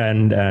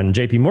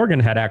JP Morgan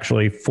had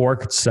actually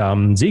forked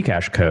some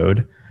Zcash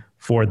code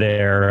for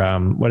their,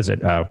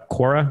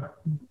 Quora?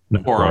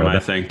 Quorum, I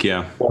think,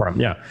 yeah.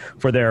 Quorum, yeah.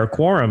 For their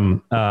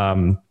Quorum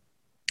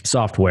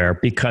software,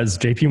 because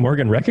JP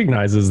Morgan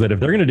recognizes that if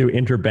they're going to do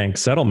interbank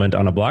settlement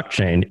on a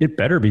blockchain, it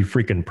better be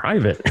freaking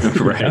private.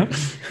 Right.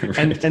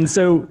 Right. And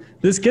so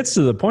this gets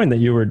to the point that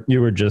you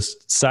were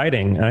just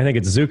citing, and I think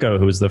it's Zuko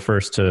who was the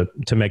first to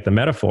make the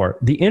metaphor.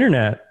 The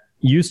internet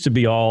used to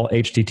be all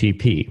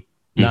HTTP.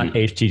 Not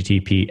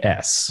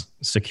HTTPS,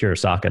 secure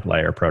socket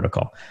layer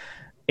protocol.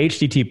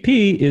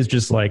 HTTP is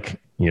just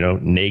like,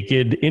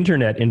 naked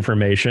internet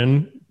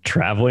information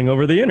traveling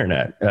over the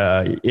internet.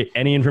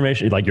 Any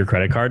information, like your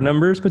credit card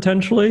numbers,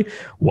 potentially,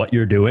 what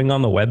you're doing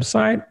on the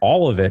website,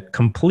 all of it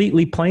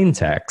completely plain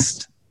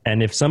text.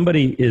 And if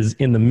somebody is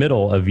in the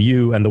middle of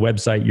you and the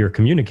website you're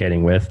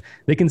communicating with,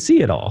 they can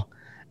see it all.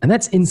 And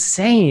that's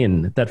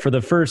insane that for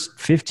the first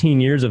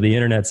 15 years of the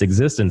internet's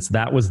existence,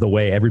 that was the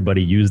way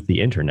everybody used the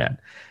internet.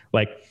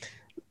 Like,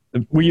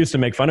 we used to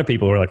make fun of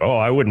people who were like, oh,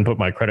 I wouldn't put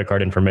my credit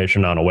card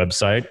information on a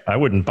website. I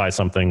wouldn't buy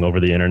something over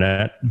the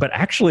internet. But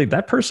actually,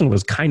 that person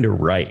was kind of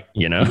right,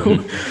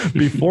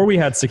 Before we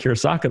had secure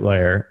socket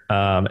layer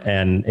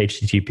and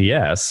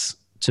HTTPS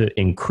to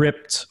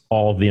encrypt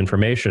all of the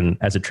information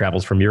as it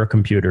travels from your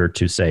computer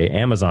to, say,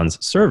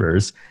 Amazon's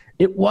servers,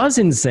 it was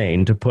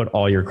insane to put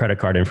all your credit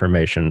card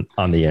information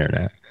on the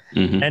internet.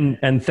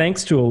 And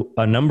thanks to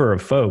a number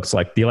of folks,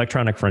 like the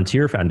Electronic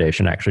Frontier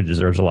Foundation actually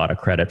deserves a lot of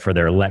credit for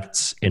their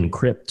Let's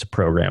Encrypt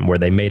program, where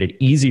they made it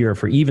easier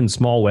for even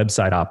small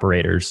website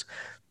operators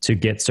to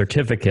get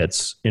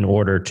certificates in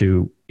order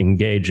to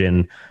engage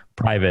in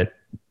private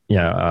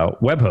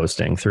web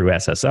hosting through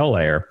SSL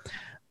layer.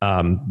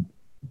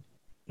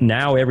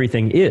 Now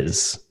everything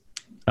is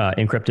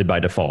encrypted by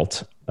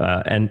default.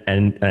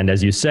 And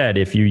as you said,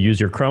 if you use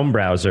your Chrome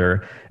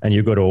browser and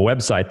you go to a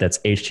website that's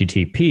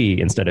HTTP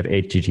instead of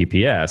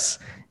HTTPS,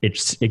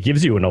 it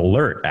gives you an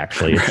alert,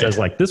 actually. It says,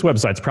 like, this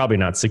website's probably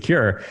not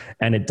secure,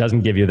 and it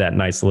doesn't give you that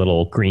nice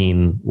little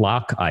green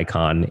lock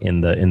icon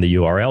in the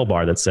URL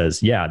bar that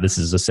says, yeah, this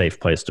is a safe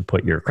place to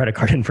put your credit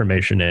card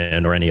information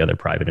in or any other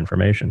private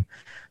information.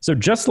 So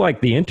just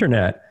like the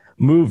internet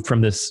moved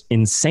from this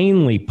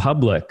insanely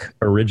public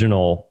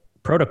original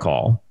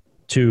protocol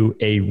to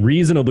a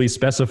reasonably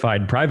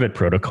specified private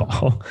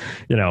protocol.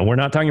 We're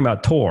not talking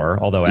about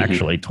Tor, although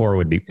actually Tor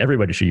would be,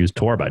 everybody should use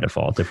Tor by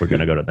default if we're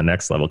going to go to the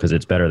next level because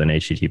it's better than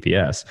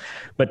HTTPS.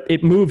 But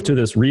it moved to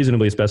this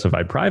reasonably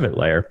specified private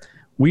layer.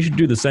 We should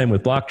do the same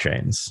with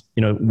blockchains.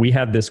 We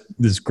had this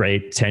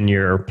great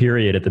 10-year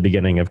period at the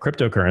beginning of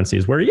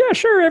cryptocurrencies where, yeah,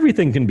 sure,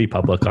 everything can be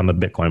public on the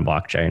Bitcoin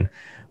blockchain.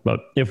 But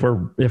if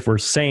we're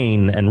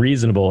sane and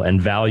reasonable and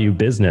value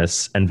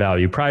business and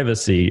value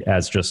privacy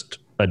as just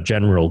a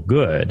general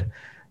good,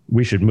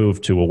 we should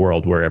move to a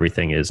world where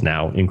everything is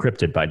now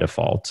encrypted by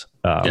default.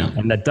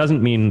 And that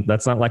doesn't mean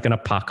that's not like an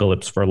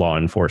apocalypse for law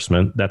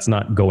enforcement. That's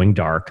not going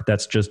dark.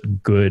 That's just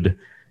good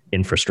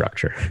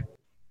infrastructure.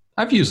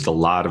 I've used a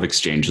lot of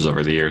exchanges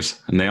over the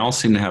years, and they all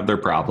seem to have their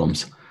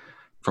problems.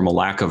 From a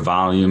lack of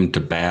volume to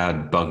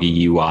bad,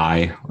 buggy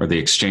UI, or the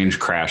exchange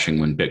crashing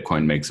when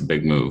Bitcoin makes a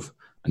big move.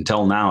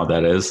 Until now,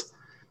 that is.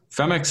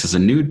 Femex is a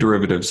new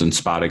derivatives and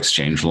spot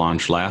exchange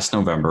launched last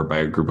November by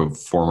a group of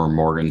former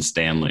Morgan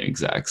Stanley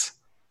execs.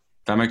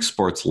 Femex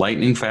sports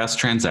lightning-fast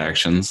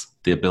transactions,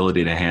 the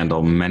ability to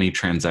handle many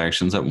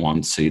transactions at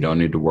once so you don't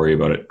need to worry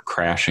about it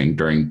crashing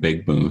during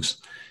big moves,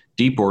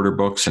 deep order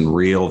books, and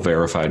real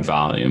verified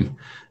volume.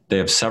 They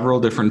have several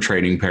different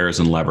trading pairs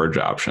and leverage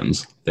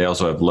options. They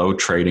also have low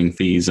trading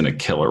fees and a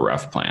killer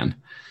ref plan.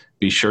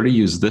 Be sure to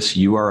use this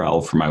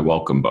URL for my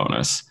welcome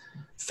bonus,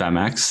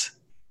 Femex,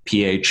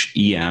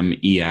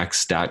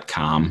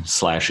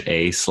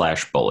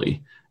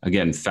 PHEMEX.com/A/bully.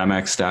 Again,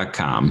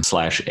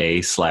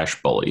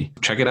 femex.com/A/bully.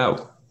 Check it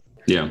out.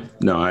 Yeah,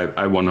 no,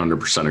 I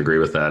 100% agree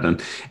with that.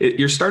 And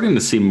you're starting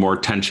to see more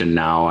tension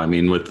now. I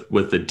mean,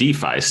 with the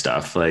DeFi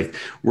stuff, like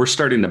we're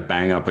starting to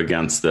bang up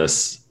against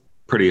this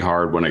pretty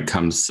hard when it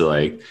comes to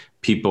like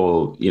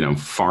people,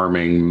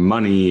 farming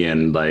money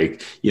and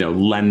like,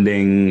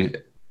 lending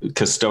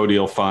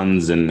custodial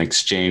funds in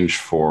exchange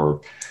for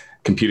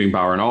computing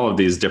power and all of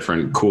these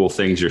different cool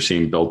things you're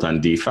seeing built on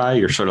DeFi.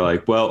 You're sort of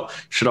like, well,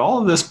 should all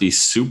of this be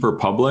super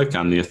public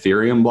on the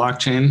Ethereum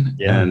blockchain?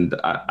 Yeah. And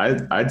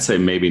I'd say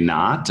maybe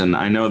not. And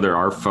I know there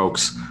are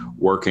folks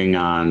working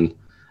on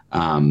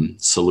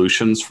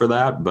solutions for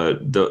that,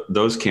 but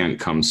those can't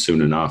come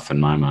soon enough in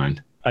my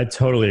mind. I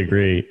totally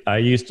agree. I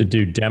used to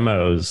do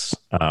demos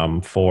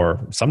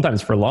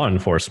sometimes for law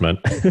enforcement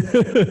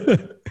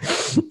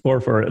or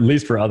for at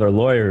least for other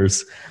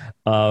lawyers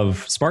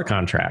of smart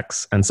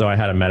contracts. And so I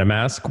had a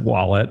MetaMask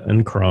wallet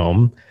and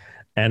Chrome,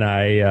 and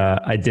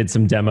I did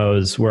some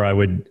demos where I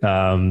would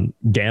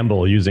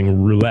gamble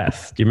using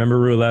roulette. Do you remember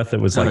roulette?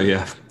 It was like, oh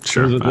yeah,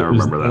 sure. I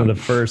remember that. One of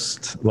the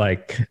first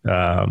like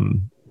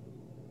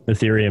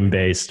Ethereum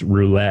based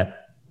roulette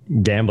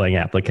gambling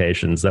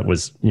applications that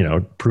was,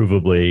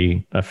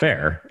 provably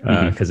fair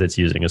because it's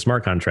using a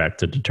smart contract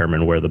to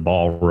determine where the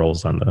ball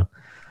rolls on the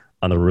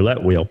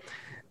roulette wheel.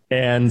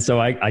 And so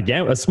I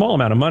gambled a small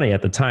amount of money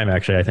at the time.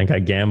 Actually, I think I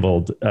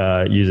gambled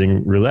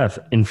using roulette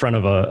in front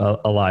of a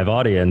live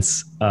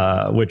audience,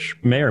 which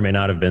may or may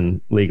not have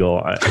been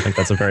legal. I think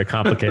that's a very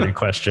complicated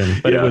question,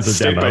 but it was a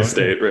state demo. By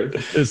state, right?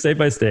 It was state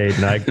by state,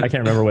 and I can't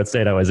remember what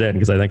state I was in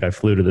because I think I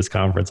flew to this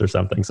conference or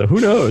something. So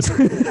who knows?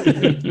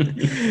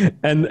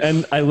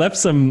 and I left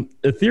some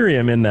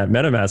Ethereum in that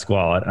MetaMask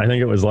wallet. I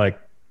think it was like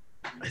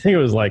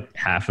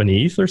half an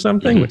ETH or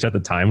something, which at the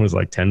time was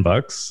like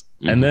 $10.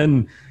 And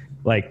then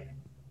like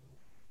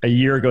a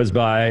year goes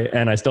by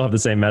and I still have the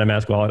same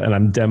MetaMask wallet, and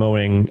I'm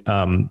demoing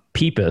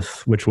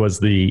Peepeth, which was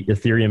the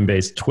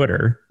Ethereum-based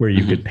Twitter where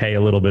you could pay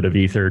a little bit of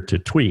Ether to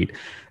tweet.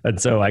 And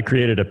so I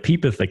created a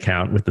Peepeth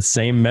account with the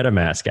same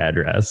MetaMask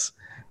address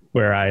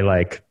where I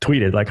like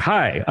tweeted like,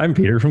 "Hi, I'm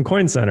Peter from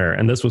Coin Center."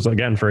 And this was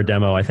again for a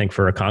demo, I think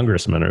for a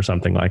congressman or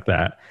something like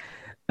that.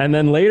 And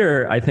then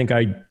later, I think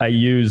I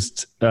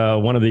used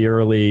one of the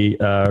early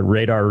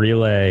Radar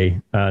Relay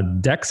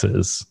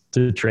dexes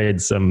to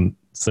trade some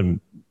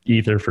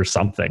Ether for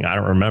something, I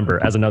don't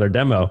remember, as another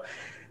demo.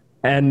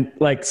 And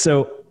like,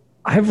 so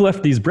I've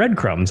left these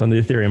breadcrumbs on the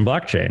Ethereum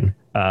blockchain,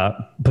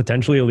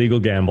 potentially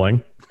illegal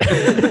gambling,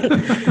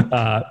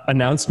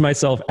 announced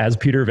myself as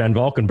Peter Van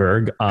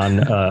Valkenburgh on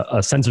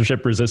a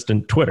censorship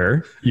resistant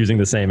Twitter using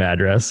the same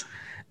address,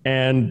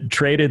 and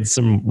traded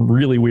some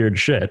really weird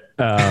shit.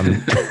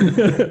 And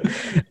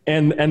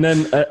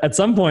then at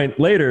some point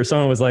later,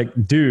 someone was like,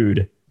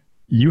 dude,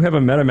 you have a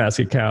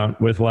MetaMask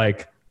account with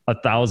like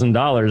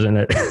 $1,000 in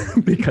it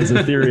because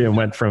Ethereum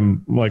went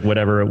from like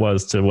whatever it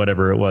was to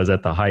whatever it was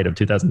at the height of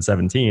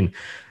 2017.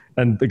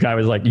 And the guy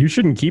was like, you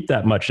shouldn't keep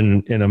that much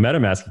in a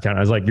MetaMask account.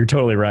 I was like, you're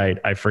totally right.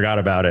 I forgot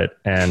about it.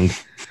 And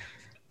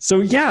so,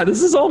 yeah,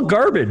 this is all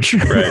garbage.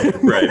 Right.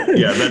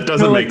 Yeah, that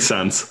doesn't make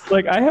sense.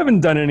 Like, I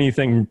haven't done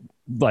anything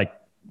like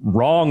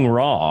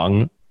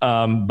wrong.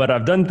 But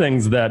I've done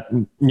things that,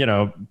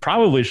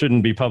 probably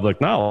shouldn't be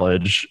public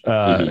knowledge,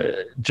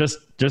 just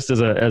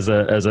as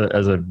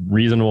a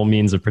reasonable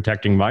means of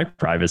protecting my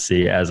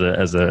privacy as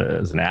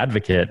an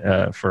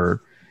advocate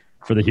for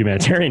the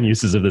humanitarian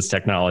uses of this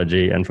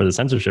technology and for the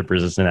censorship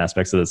resistant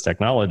aspects of this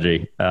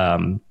technology.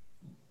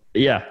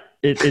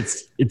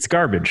 It's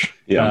garbage.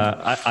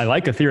 Yeah. I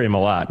like Ethereum a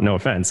lot, no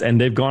offense.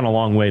 And they've gone a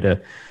long way to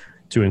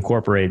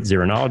incorporate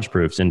zero knowledge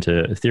proofs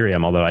into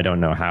Ethereum, although I don't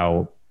know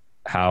how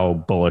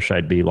bullish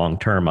I'd be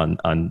long-term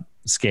on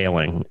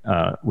scaling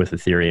with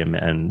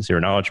Ethereum and zero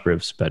knowledge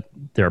proofs, but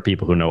there are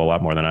people who know a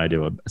lot more than I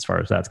do as far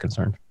as that's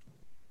concerned.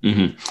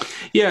 Mm-hmm.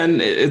 Yeah.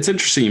 And it's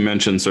interesting. You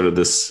mentioned sort of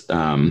this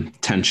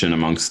tension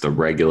amongst the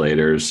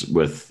regulators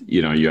with,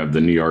 you have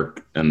the New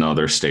York and the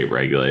other state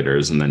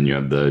regulators, and then you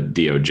have the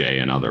DOJ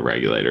and other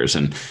regulators.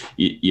 And,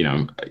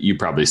 you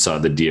probably saw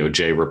the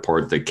DOJ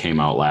report that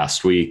came out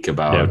last week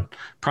about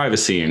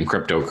privacy and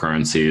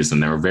cryptocurrencies.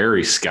 And they were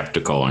very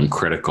skeptical and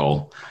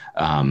critical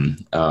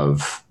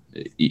of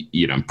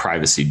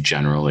privacy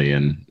generally,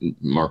 and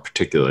more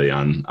particularly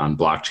on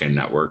blockchain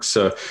networks.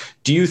 So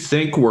do you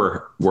think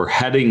we're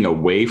heading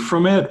away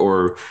from it?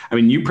 Or, I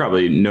mean, you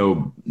probably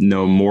know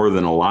more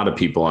than a lot of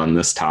people on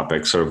this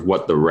topic, sort of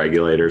what the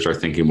regulators are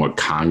thinking, what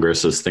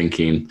Congress is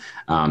thinking,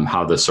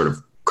 how the sort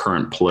of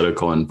current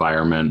political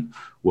environment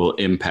will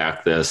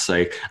impact this.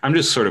 Like, I'm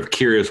just sort of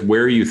curious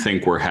where you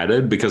think we're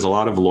headed, because a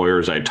lot of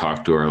lawyers I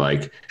talk to are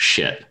like,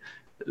 shit,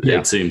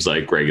 it seems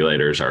like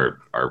regulators are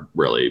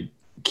really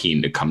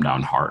keen to come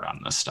down hard on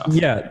this stuff.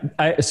 Yeah,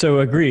 so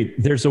agreed.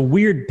 There's a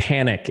weird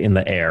panic in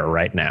the air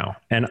right now.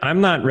 And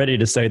I'm not ready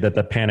to say that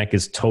the panic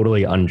is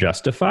totally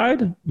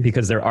unjustified,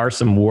 because there are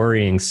some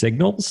worrying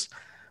signals.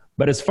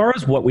 But as far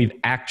as what we've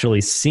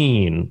actually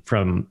seen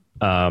from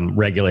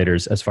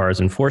regulators, as far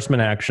as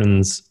enforcement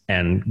actions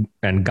and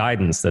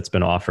guidance that's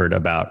been offered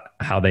about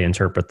how they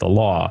interpret the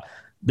law,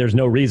 there's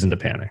no reason to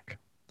panic.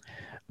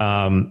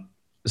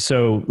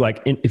 So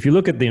like, if you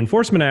look at the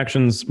enforcement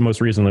actions,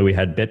 most recently we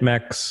had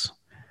BitMEX.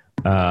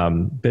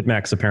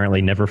 BitMEX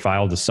apparently never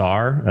filed a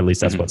SAR, at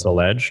least that's what's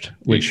alleged,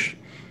 which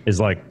is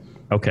like,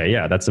 okay,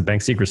 yeah, that's a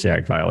Bank Secrecy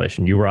Act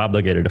violation. You were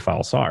obligated to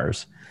file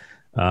SARs.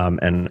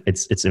 And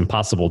it's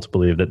impossible to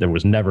believe that there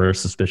was never a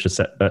suspicious,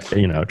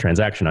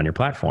 transaction on your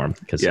platform.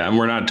 And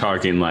we're not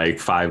talking like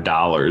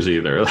 $5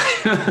 either.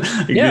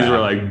 These were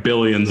like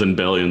billions and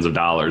billions of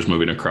dollars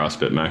moving across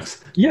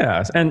BitMEX.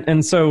 Yeah,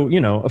 and so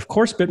of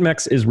course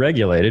BitMEX is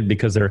regulated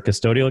because they're a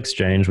custodial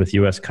exchange with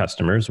U.S.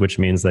 customers, which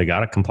means they got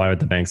to comply with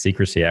the Bank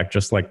Secrecy Act,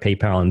 just like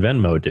PayPal and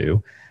Venmo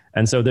do.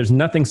 And so there's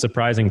nothing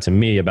surprising to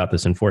me about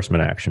this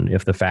enforcement action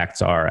if the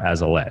facts are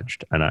as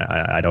alleged, and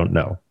I don't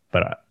know.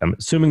 But I'm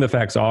assuming the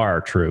facts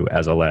are true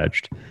as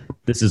alleged.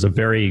 This is a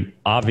very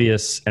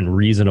obvious and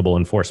reasonable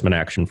enforcement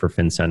action for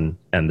FinCEN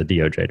and the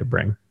DOJ to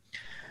bring.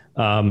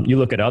 You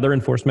look at other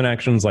enforcement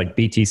actions like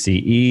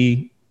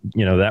BTCE,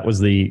 that was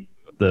the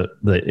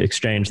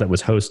exchange that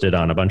was hosted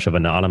on a bunch of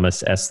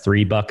anonymous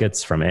S3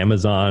 buckets from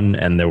Amazon,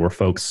 and there were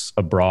folks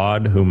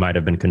abroad who might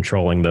have been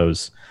controlling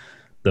those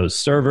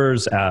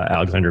servers.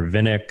 Alexander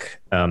Vinnick.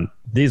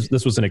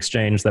 This was an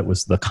exchange that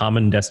was the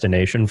common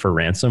destination for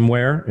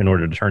ransomware in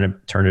order to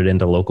turn it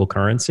into local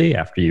currency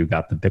after you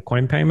got the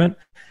Bitcoin payment.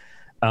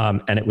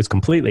 And it was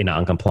completely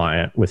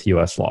non-compliant with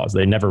U.S. laws.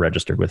 They never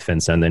registered with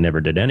FinCEN. They never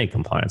did any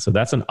compliance. So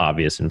that's an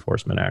obvious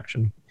enforcement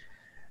action.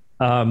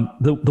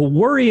 The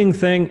worrying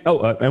thing.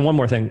 And one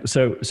more thing.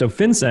 So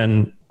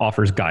FinCEN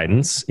offers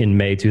guidance in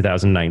May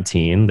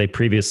 2019. They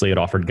previously had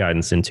offered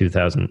guidance in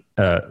 2000.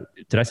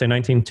 Did I say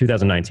 19?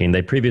 2019.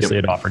 They previously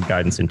had offered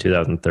guidance in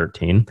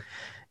 2013.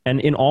 And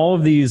in all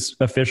of these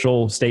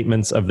official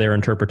statements of their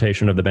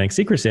interpretation of the Bank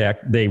Secrecy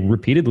Act, they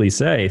repeatedly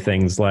say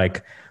things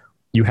like,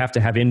 you have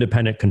to have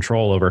independent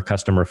control over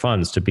customer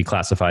funds to be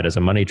classified as a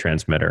money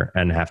transmitter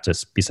and have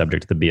to be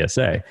subject to the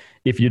BSA.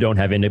 If you don't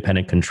have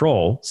independent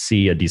control,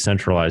 see a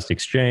decentralized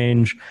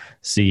exchange,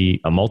 see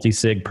a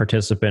multi-sig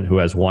participant who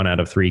has 1 out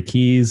of 3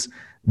 keys,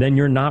 then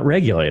you're not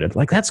regulated.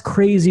 Like, that's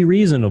crazy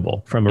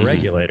reasonable from a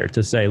regulator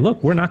to say,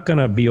 look, we're not going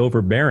to be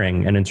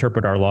overbearing and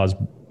interpret our laws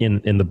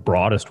in the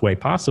broadest way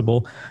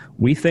possible.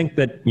 We think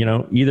that,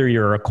 either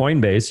you're a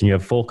Coinbase and you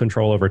have full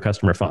control over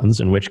customer funds,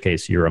 in which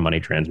case you're a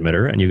money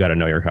transmitter and you got to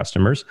know your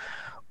customers,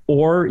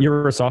 or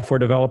you're a software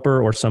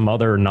developer or some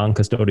other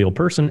non-custodial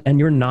person, and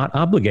you're not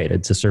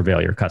obligated to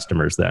surveil your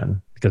customers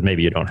then, because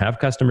maybe you don't have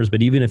customers,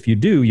 but even if you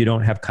do, you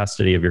don't have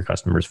custody of your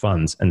customers'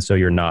 funds. And so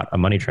you're not a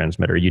money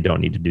transmitter. You don't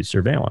need to do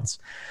surveillance.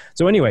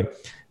 So anyway,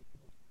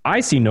 I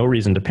see no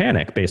reason to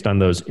panic based on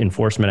those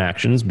enforcement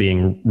actions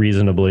being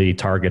reasonably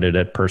targeted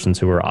at persons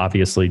who are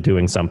obviously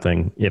doing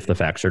something, if the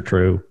facts are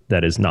true,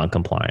 that is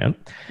non-compliant.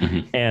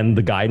 And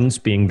the guidance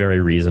being very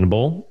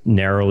reasonable,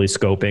 narrowly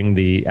scoping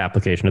the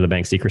application of the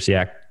Bank Secrecy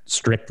Act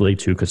strictly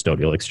to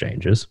custodial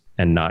exchanges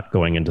and not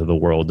going into the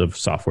world of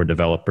software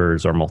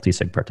developers or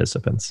multi-sig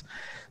participants.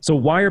 So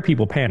why are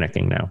people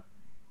panicking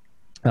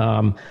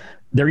now?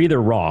 They're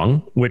either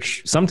wrong,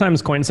 which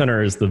sometimes Coin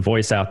Center is the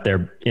voice out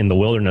there in the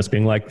wilderness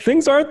being like,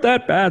 things aren't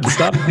that bad,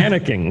 stop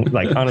panicking.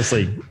 Like,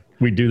 honestly,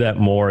 we do that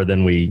more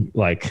than we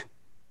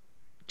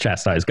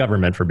chastise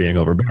government for being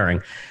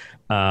overbearing.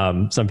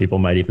 Some people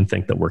might even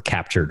think that we're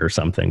captured or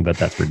something, but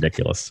that's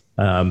ridiculous.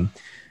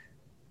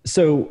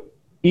 So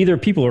either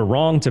people are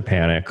wrong to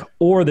panic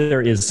or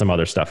there is some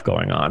other stuff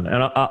going on.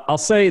 And I'll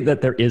say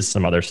that there is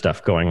some other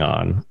stuff going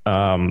on.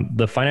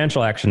 The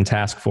Financial Action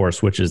Task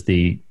Force, which is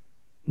the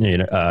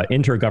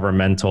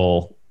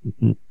intergovernmental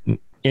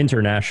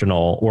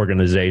international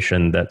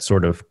organization that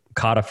sort of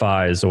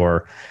codifies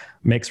or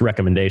makes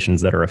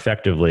recommendations that are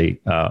effectively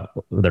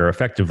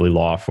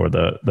law for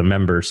the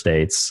member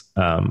states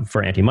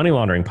for anti-money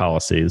laundering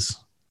policies,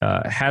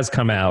 has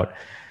come out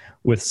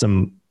with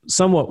some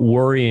somewhat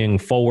worrying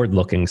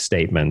forward-looking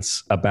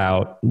statements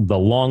about the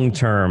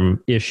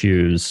long-term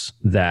issues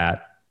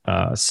that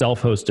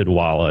self-hosted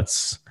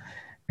wallets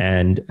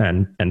and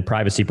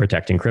privacy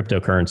protecting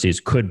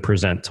cryptocurrencies could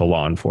present to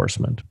law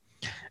enforcement.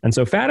 And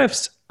so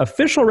FATF's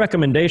official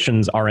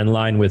recommendations are in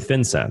line with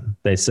FinCEN.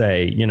 They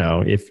say,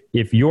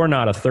 if you're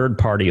not a third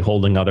party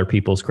holding other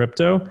people's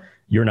crypto,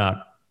 you're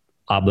not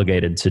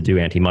obligated to do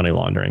anti-money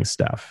laundering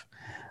stuff.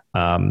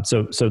 Their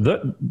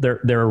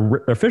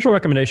official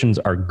recommendations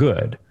are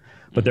good,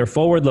 but their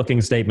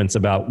forward-looking statements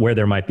about where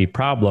there might be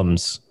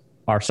problems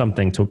are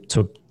something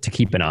to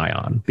keep an eye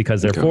on,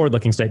 because their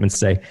forward-looking statements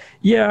say,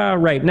 yeah,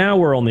 right now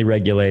we're only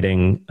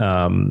regulating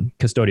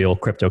custodial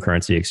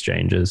cryptocurrency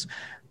exchanges.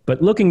 But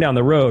looking down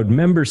the road,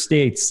 member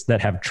states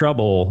that have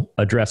trouble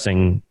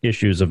addressing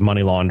issues of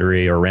money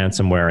laundering or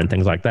ransomware and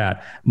things like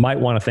that might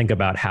want to think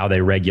about how they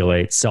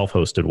regulate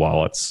self-hosted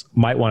wallets,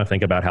 might want to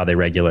think about how they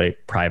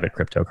regulate private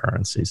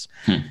cryptocurrencies.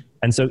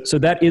 And so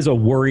that is a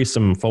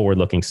worrisome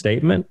forward-looking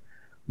statement,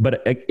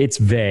 but it's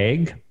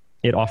vague.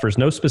 It offers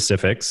no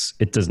specifics.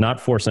 It does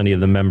not force any of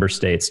the member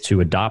states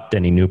to adopt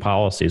any new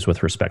policies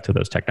with respect to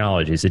those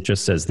technologies. It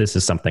just says this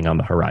is something on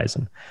the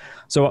horizon.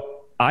 So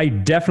I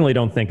definitely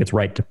don't think it's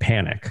right to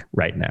panic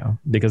right now,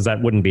 because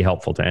that wouldn't be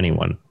helpful to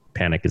anyone.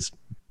 Panic is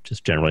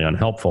just generally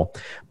unhelpful.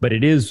 But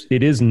it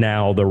is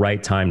now the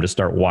right time to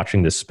start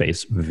watching this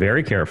space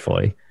very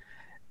carefully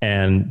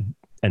and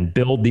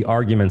build the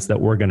arguments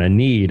that we're going to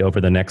need over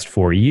the next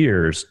 4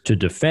 years to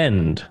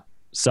defend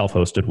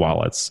self-hosted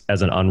wallets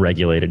as an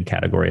unregulated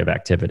category of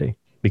activity,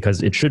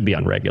 because it should be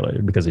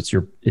unregulated, because it's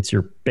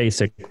your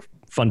basic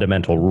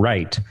fundamental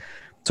right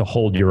to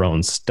hold your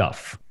own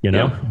stuff,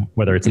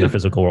 whether it's in the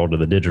physical world or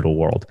the digital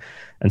world.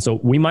 And so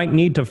we might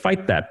need to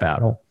fight that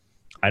battle.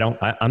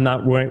 I'm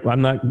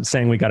not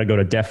saying we got to go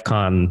to DEF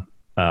CON.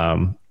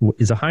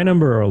 Is a high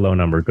number or a low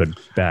number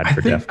bad for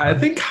DEF CON? I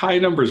think high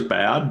number's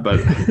bad, but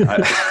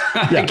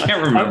I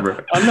can't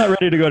remember. I'm not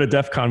ready to go to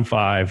DEF CON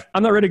 5.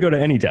 I'm not ready to go to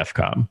any DEF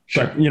CON.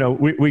 Sure. But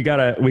we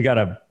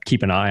gotta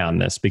keep an eye on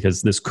this,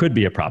 because this could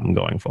be a problem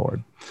going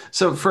forward.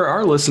 So for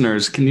our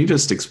listeners, can you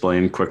just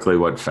explain quickly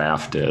what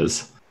FAFT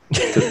is?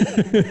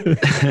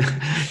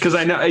 Because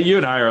I know you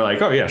and I are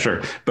like, oh yeah,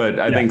 sure, but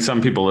I think some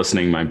people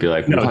listening might be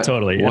like, no,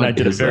 totally. And I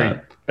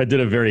did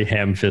a very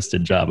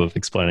ham-fisted job of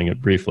explaining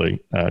it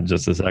briefly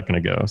just a second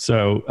ago.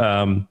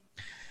 So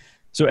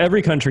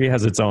every country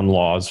has its own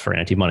laws for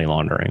anti-money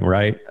laundering,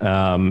 right?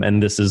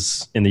 And this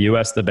is in the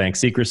U.S. the Bank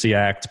Secrecy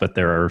Act, but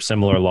there are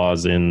similar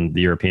laws in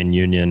the European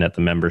Union at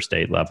the member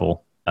state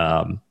level.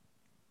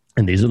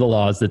 And these are the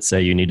laws that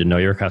say you need to know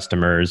your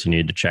customers, you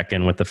need to check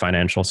in with the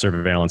financial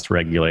surveillance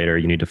regulator,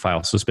 you need to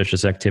file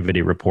suspicious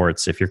activity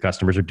reports if your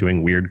customers are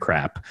doing weird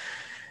crap.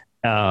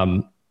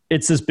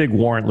 It's this big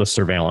warrantless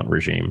surveillance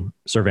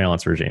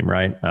regime,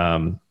 right?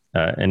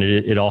 And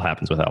it all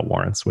happens without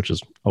warrants, which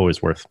is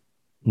always worth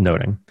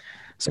noting.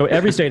 So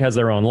every state has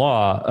their own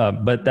law,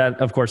 but that,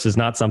 of course, is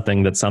not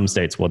something that some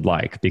states would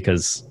like,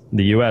 because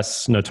the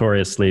U.S.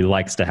 notoriously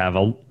likes to have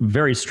a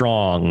very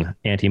strong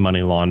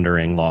anti-money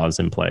laundering laws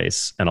in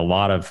place and a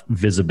lot of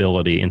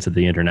visibility into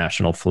the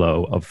international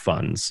flow of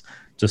funds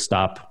to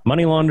stop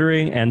money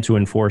laundering and to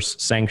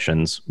enforce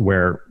sanctions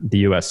where the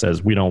U.S.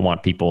 says we don't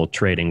want people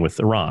trading with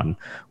Iran.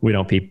 We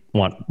don't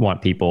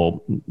want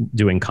people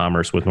doing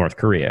commerce with North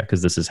Korea,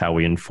 because this is how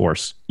we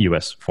enforce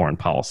U.S. foreign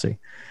policy.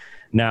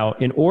 Now,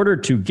 in order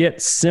to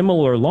get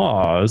similar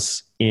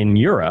laws in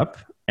Europe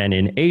and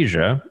in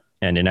Asia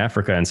and in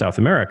Africa and South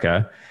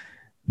America,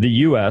 the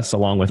U.S.,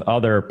 along with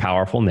other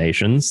powerful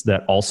nations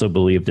that also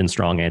believed in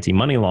strong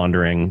anti-money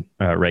laundering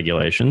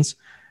regulations,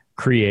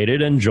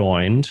 created and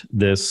joined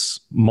this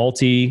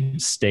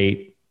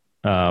multi-state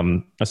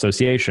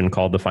association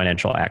called the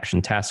Financial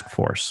Action Task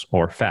Force,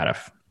 or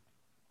FATF.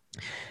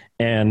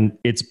 And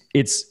it's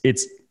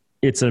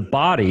a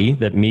body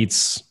that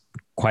meets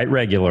quite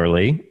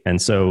regularly.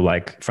 And so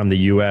like from the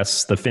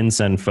US, the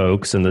FinCEN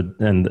folks and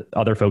the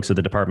other folks at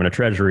the Department of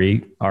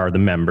Treasury are the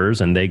members,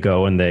 and they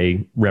go and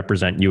they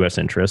represent US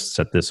interests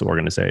at this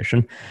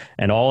organization.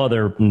 And all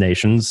other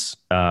nations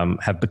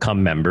have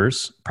become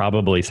members,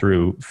 probably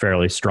through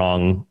fairly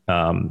strong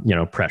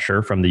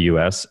pressure from the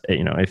US.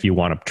 If you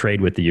want to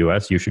trade with the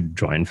US, you should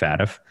join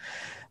FATF,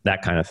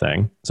 that kind of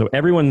thing. So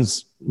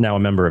everyone's now a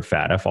member of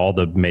FATF, all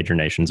the major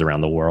nations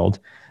around the world.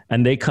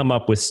 And they come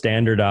up with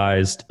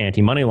standardized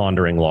anti-money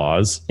laundering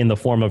laws in the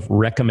form of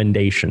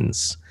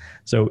recommendations.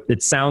 So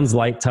it sounds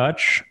light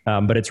touch,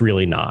 but it's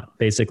really not.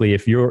 Basically,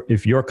 if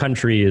your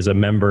country is a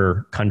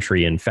member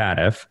country in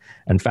FATF,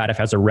 and FATF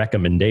has a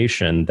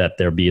recommendation that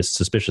there be a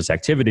suspicious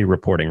activity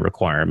reporting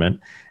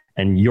requirement,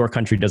 and your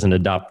country doesn't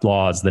adopt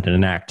laws that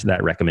enact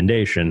that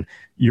recommendation,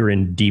 you're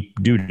in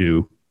deep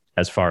doo-doo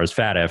as far as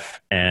FATF,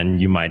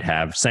 and you might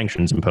have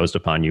sanctions imposed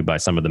upon you by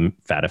some of the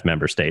FATF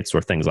member states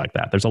or things like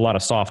that. There's a lot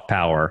of soft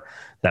power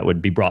that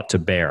would be brought to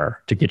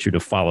bear to get you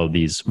to follow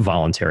these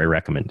voluntary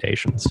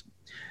recommendations.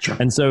 Sure.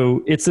 And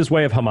so it's this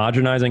way of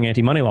homogenizing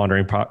anti-money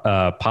laundering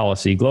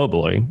policy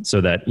globally,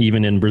 so that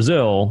even in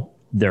Brazil,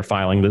 they're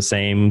filing the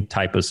same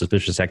type of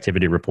suspicious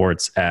activity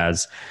reports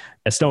as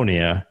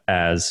Estonia,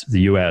 as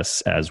the US,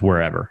 as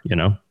wherever,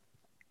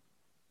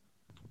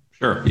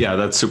 Sure. Yeah,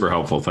 that's super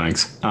helpful.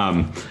 Thanks.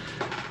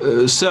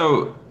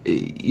 So,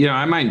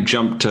 I might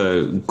jump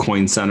to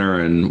Coin Center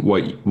and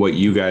what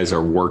you guys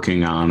are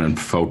working on and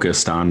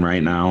focused on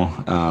right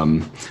now.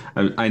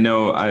 I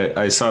know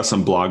I saw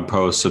some blog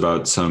posts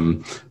about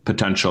some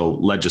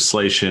potential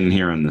legislation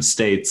here in the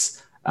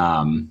States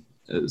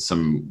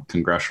some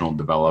congressional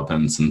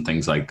developments and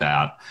things like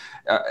that.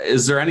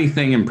 Is there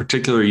anything in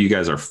particular you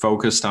guys are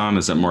focused on?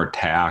 Is it more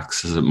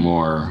tax? Is it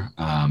more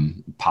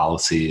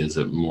policy? Is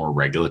it more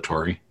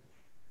regulatory?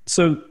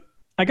 So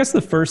I guess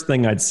the first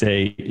thing I'd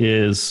say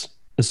is,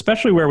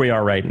 especially where we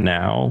are right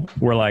now,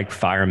 we're like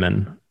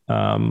firemen.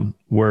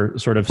 We're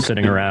sort of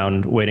sitting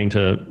around waiting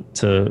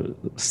to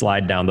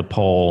slide down the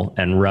pole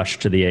and rush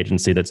to the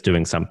agency that's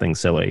doing something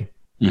silly,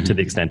 to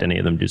the extent any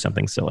of them do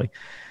something silly.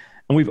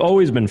 And we've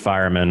always been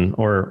firemen,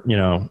 or,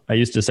 I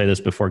used to say this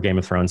before Game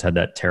of Thrones had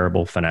that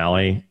terrible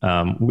finale.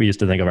 We used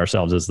to think of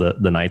ourselves as the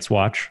Night's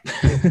Watch.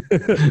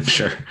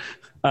 Sure.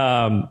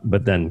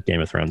 But then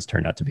Game of Thrones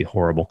turned out to be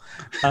horrible.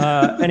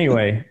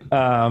 Anyway,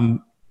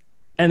 and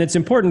it's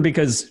important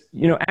because,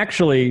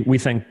 actually we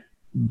think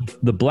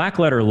the black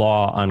letter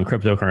law on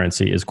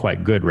cryptocurrency is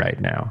quite good right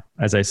now.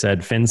 As I said,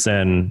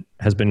 FinCEN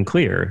has been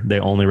clear. They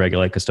only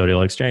regulate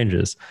custodial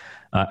exchanges.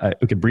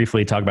 We could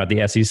briefly talk about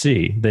the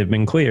SEC. They've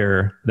been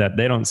clear that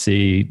they don't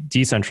see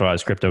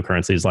decentralized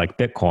cryptocurrencies like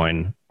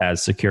Bitcoin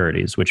as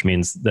securities, which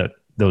means that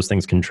those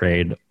things can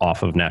trade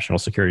off of national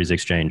securities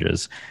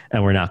exchanges.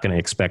 And we're not going to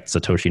expect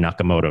Satoshi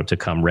Nakamoto to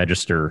come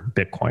register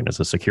Bitcoin as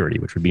a security,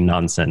 which would be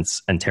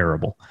nonsense and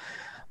terrible.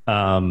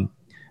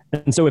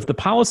 And so if the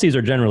policies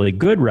are generally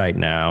good right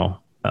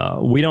now,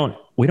 we don't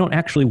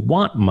actually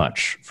want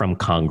much from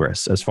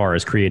Congress as far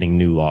as creating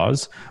new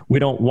laws. We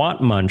don't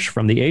want much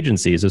from the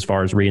agencies as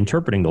far as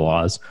reinterpreting the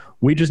laws.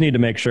 We just need to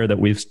make sure that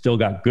we've still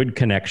got good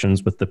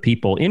connections with the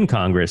people in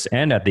Congress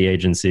and at the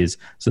agencies,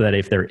 so that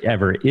if there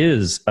ever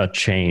is a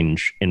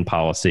change in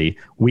policy,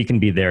 we can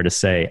be there to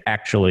say,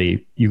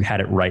 actually, you had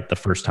it right the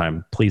first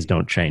time. Please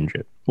don't change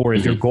it. Or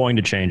if you're going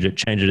to change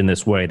it in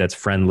this way that's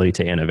friendly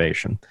to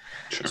innovation.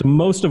 Sure. So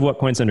most of what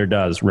CoinCenter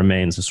does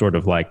remains a sort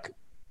of like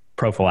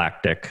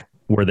prophylactic.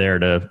 We're there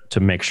to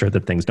make sure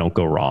that things don't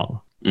go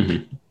wrong.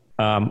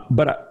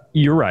 But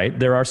you're right.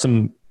 There are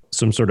some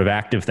sort of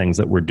active things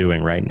that we're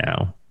doing right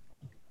now.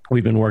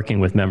 We've been working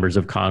with members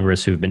of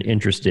Congress who've been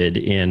interested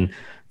in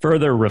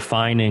further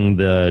refining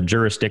the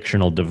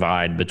jurisdictional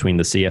divide between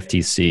the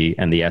CFTC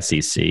and the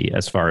SEC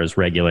as far as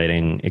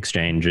regulating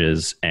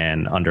exchanges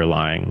and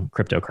underlying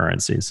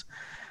cryptocurrencies.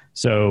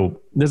 So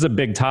this is a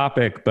big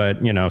topic, but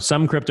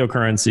some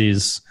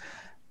cryptocurrencies,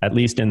 at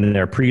least in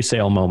their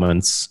pre-sale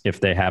moments, if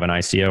they have an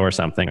ICO or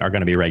something, are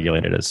going to be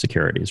regulated as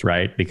securities,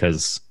 right?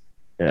 Because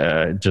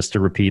just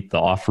to repeat the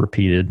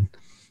oft-repeated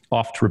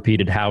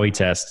Howey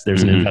test,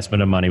 there's an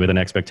investment of money with an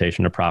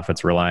expectation of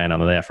profits reliant on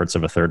the efforts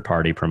of a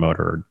third-party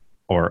promoter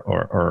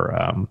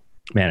or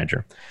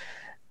manager.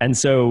 And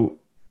so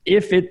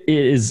if it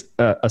is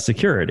a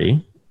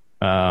security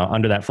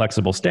under that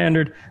flexible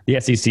standard, the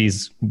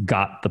SEC's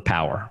got the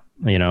power.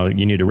 You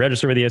need to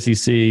register with the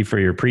SEC for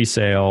your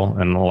pre-sale,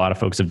 and a lot of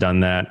folks have done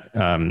that,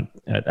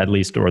 at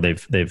least, or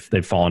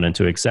they've fallen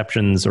into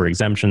exceptions or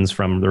exemptions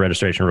from the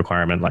registration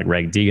requirement, like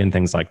Reg D and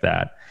things like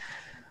that.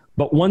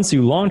 But once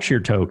you launch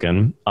your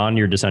token on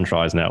your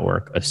decentralized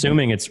network,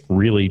 assuming it's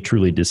really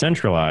truly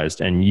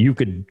decentralized, and you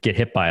could get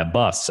hit by a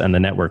bus and the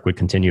network would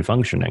continue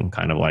functioning,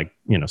 kind of like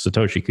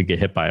Satoshi could get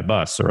hit by a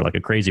bus, or like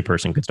a crazy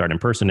person could start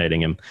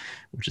impersonating him,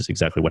 which is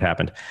exactly what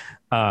happened.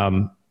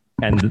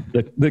 And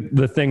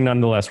the thing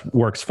nonetheless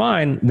works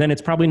fine, then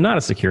it's probably not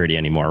a security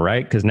anymore,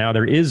 right? Because now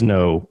there is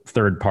no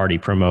third-party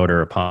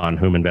promoter upon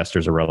whom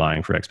investors are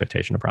relying for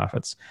expectation of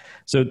profits.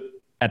 So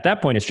at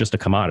that point, it's just a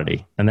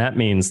commodity. And that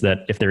means that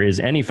if there is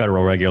any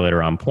federal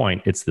regulator on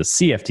point, it's the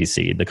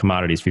CFTC, the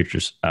Commodities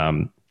Futures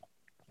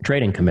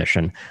Trading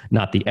Commission,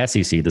 not the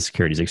SEC, the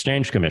Securities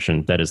Exchange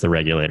Commission, that is the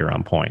regulator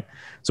on point.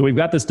 So we've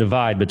got this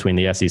divide between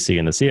the SEC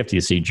and the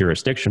CFTC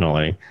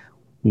jurisdictionally.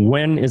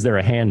 When is there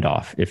a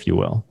handoff, if you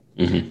will?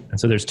 And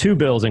so there's two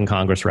bills in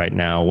Congress right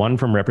now, one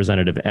from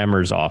Representative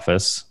Emmer's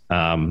office.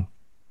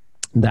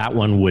 That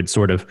one would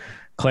sort of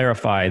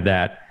clarify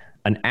that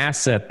an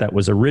asset that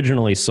was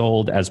originally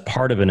sold as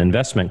part of an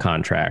investment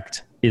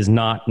contract is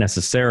not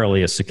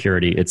necessarily a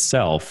security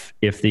itself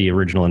if the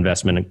original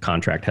investment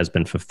contract has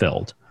been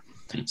fulfilled.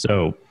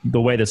 So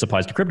the way this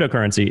applies to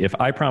cryptocurrency, if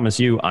I promise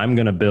you I'm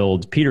going to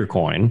build Peter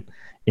Coin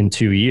in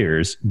 2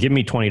 years, give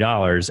me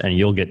 $20 and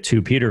you'll get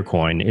 2 Peter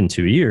Coin in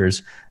 2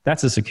 years,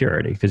 that's a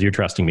security because you're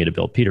trusting me to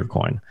build Peter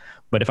Coin.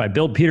 But if I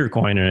build Peter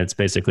Coin and it's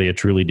basically a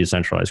truly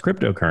decentralized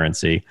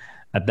cryptocurrency,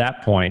 at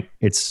that point,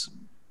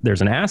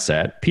 there's an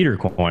asset, Peter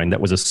Coin, that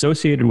was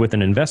associated with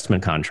an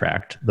investment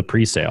contract, the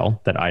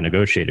pre-sale that I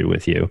negotiated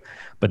with you.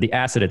 But the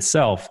asset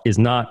itself is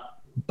not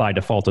by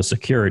default a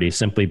security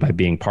simply by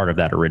being part of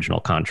that original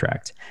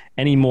contract,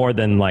 any more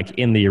than like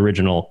in the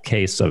original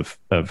case of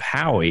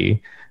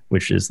Howey,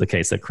 which is the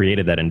case that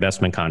created that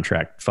investment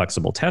contract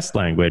flexible test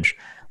language.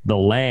 The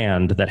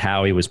land that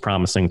Howey was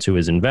promising to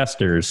his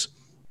investors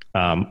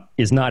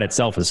is not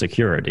itself a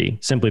security,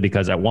 simply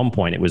because at one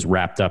point it was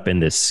wrapped up in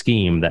this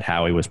scheme that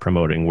Howey was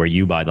promoting, where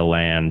you buy the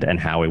land and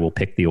Howey will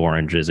pick the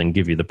oranges and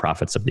give you the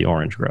profits of the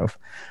orange grove.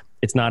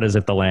 It's not as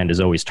if the land is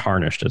always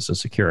tarnished as a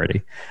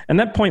security. And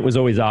that point was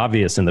always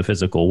obvious in the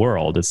physical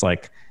world. It's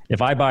like,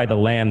 If I buy the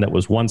land that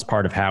was once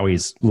part of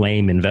Howie's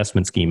lame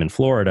investment scheme in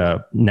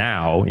Florida,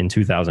 now in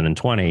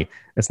 2020,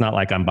 it's not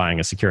like I'm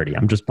buying a security.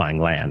 I'm just buying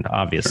land,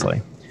 obviously.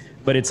 Sure.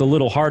 But it's a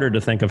little harder to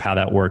think of how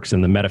that works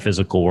in the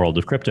metaphysical world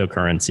of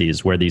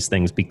cryptocurrencies, where these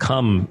things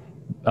become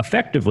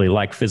effectively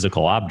like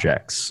physical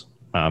objects,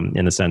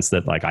 in the sense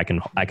that like I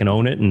can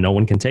own it and no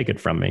one can take it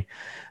from me.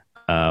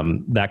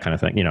 That kind of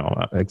thing,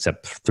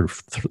 except through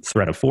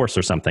threat of force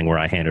or something where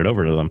I hand it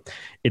over to them.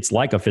 It's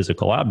like a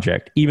physical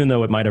object, even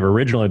though it might have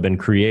originally been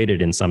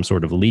created in some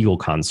sort of legal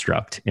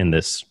construct in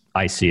this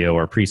ICO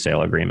or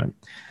pre-sale agreement.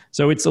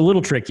 So it's a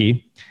little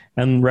tricky,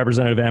 and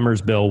Representative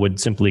Emmer's bill would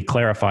simply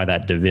clarify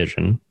that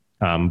division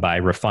by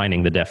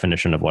refining the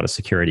definition of what a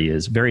security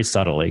is very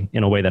subtly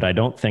in a way that I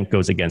don't think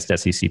goes against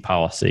SEC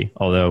policy,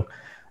 although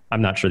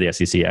I'm not sure the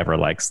SEC ever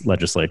likes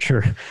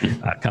legislature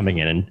coming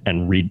in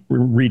and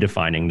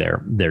redefining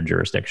their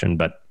jurisdiction,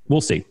 but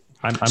we'll see.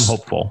 I'm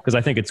hopeful because I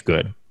think it's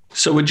good.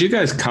 So would you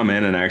guys come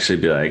in and actually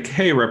be like,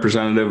 hey,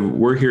 Representative,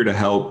 we're here to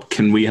help.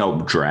 Can we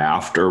help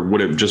draft? Or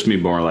would it just be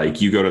more like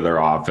you go to their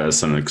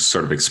office and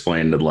sort of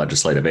explain to the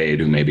legislative aide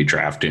who may be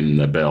drafting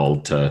the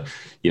bill to,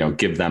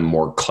 give them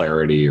more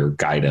clarity or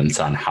guidance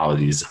on how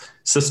these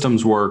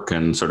systems work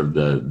and sort of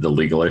the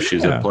legal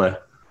issues at play?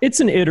 It's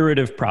an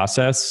iterative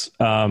process.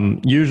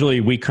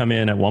 Usually we come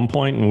in at one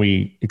point and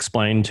we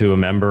explain to a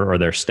member or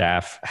their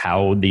staff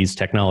how these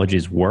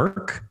technologies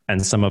work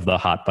and some of the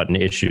hot button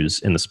issues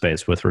in the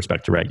space with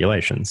respect to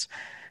regulations.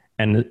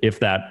 And if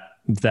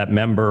that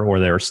member or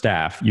their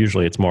staff,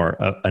 usually it's more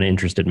an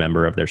interested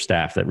member of their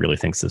staff that really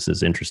thinks this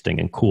is interesting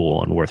and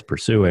cool and worth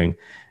pursuing.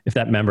 If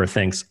that member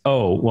thinks,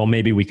 oh, well,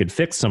 maybe we could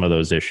fix some of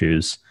those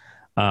issues,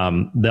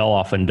 they'll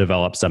often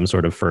develop some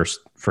sort of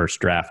first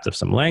draft of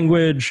some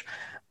language.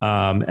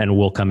 And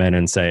we'll come in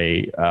and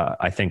say,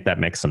 I think that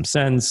makes some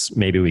sense.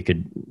 Maybe we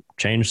could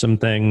change some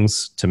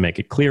things to make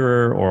it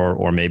clearer,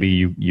 or maybe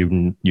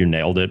you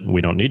nailed it. We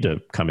don't need to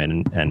come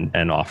in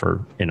and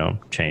offer,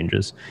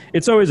 changes.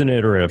 It's always an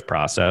iterative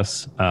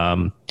process.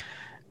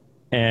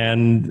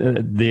 And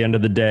at the end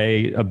of the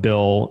day, a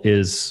bill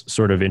is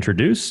sort of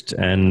introduced,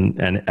 and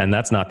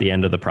that's not the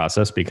end of the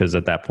process, because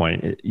at that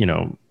point,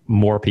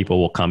 more people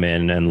will come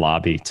in and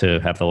lobby to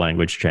have the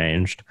language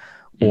changed.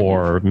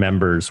 Or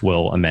members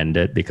will amend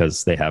it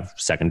because they have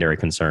secondary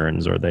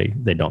concerns or they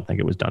don't think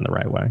it was done the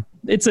right way.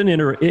 It's an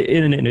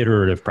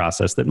iterative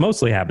process that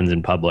mostly happens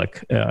in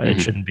public. It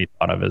shouldn't be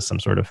thought of as some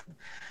sort of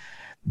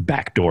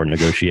backdoor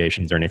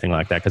negotiations or anything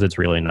like that, because it's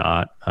really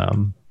not.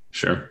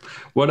 Sure.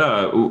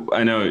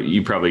 I know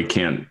you probably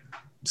can't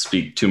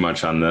speak too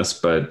much on this,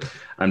 but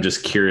I'm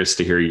just curious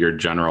to hear your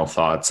general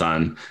thoughts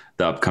on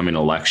the upcoming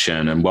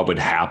election and what would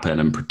happen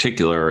in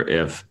particular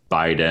if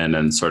Biden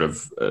and sort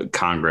of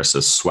Congress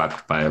is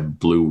swept by a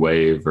blue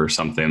wave or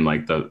something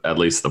like at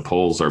least the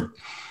polls are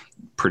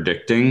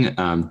predicting.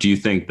 Do you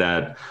think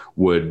that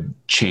would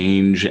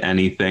change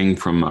anything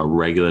from a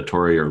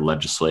regulatory or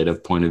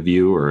legislative point of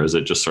view, or is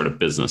it just sort of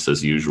business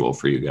as usual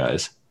for you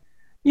guys?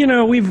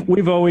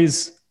 We've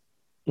always,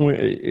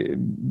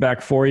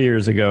 back 4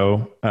 years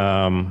ago,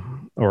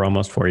 or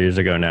almost 4 years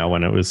ago now,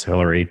 when it was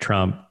Hillary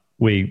Trump,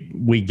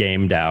 we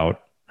gamed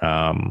out,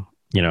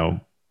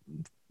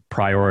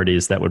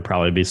 priorities that would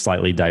probably be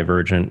slightly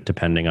divergent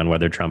depending on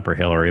whether Trump or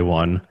Hillary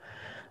won.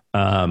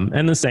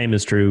 And the same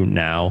is true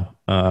now.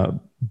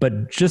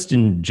 But just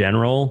in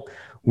general,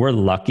 we're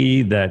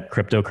lucky that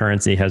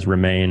cryptocurrency has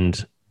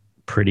remained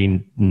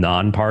pretty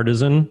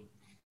nonpartisan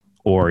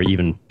or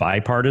even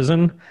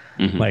bipartisan.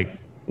 Like,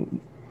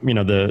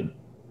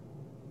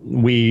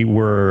 we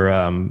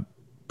were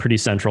pretty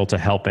central to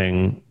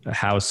helping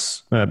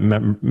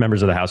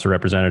members of the House of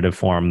Representatives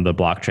form the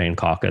blockchain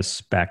caucus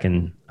back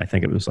in, I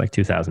think it was like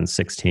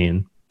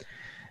 2016.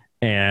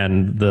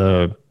 And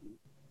the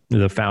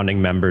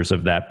founding members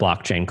of that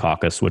blockchain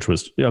caucus, which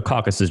was,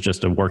 caucus is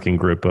just a working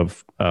group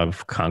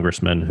of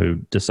congressmen who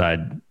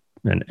decide,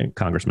 and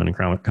congressmen and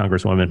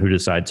congresswomen who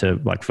decide to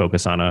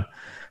focus on a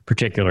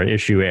particular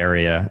issue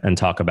area and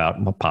talk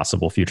about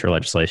possible future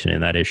legislation in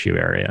that issue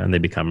area. And they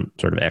become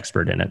sort of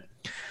expert in it.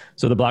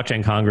 So the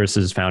Blockchain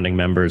Congress's founding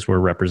members were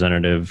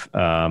Representative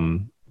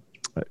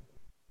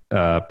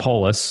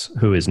Polis,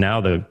 who is now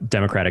the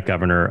Democratic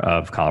governor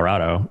of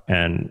Colorado,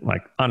 and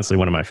honestly,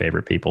 one of my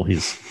favorite people.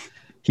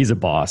 He's a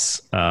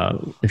boss.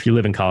 If you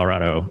live in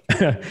Colorado,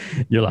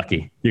 you're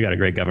lucky. You got a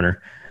great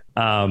governor.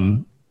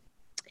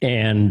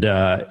 And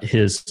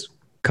his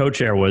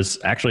co-chair was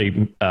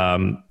actually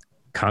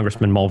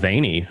Congressman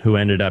Mulvaney, who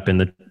ended up in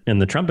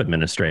the Trump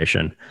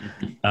administration.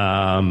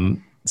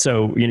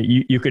 So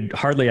you could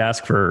hardly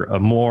ask for a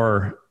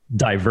more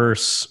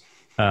diverse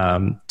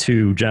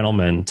two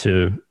gentlemen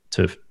to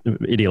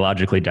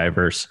ideologically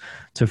diverse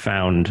to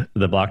found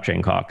the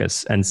Blockchain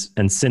Caucus, and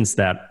since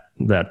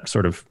that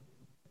sort of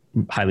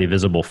highly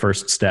visible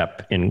first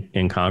step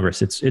in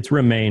Congress, it's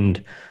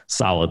remained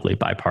solidly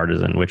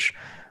bipartisan, which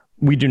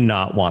we do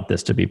not want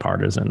this to be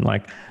partisan.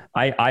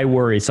 I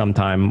worry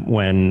sometime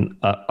when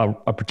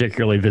a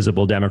particularly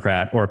visible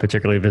Democrat or a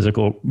particularly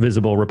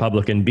visible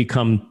Republican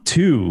become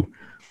too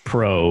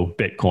pro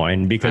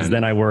Bitcoin, because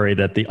then I worry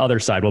that the other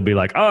side will be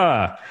like,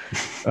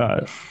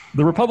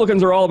 the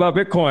Republicans are all about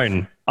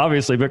Bitcoin.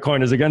 Obviously,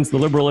 Bitcoin is against the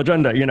liberal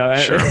agenda.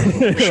 Sure.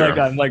 Like,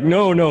 I'm like,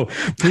 no,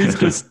 please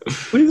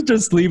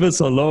just leave us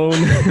alone.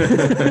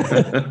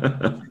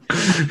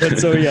 But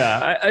so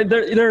yeah,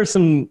 there are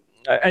some.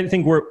 I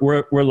think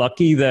we're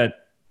lucky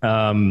that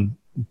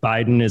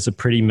Biden is a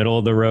pretty middle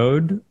of the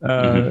road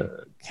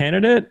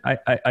candidate.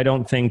 I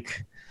don't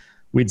think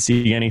we'd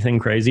see anything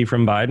crazy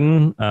from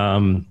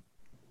Biden.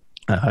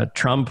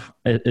 Trump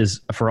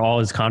is, for all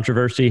his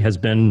controversy, has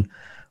been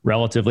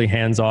relatively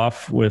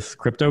hands-off with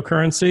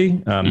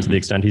cryptocurrency to the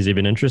extent he's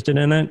even interested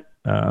in it.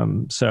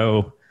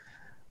 So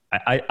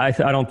I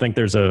don't think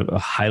there's a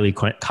highly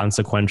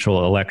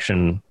consequential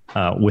election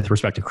with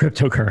respect to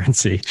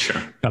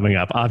cryptocurrency coming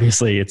up.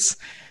 Obviously,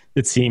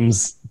 it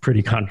seems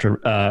pretty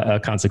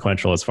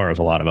consequential as far as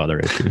a lot of other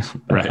issues.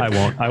 Right.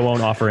 I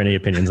won't offer any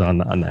opinions on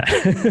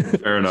that.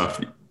 Fair enough.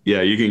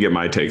 Yeah, you can get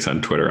my takes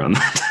on Twitter on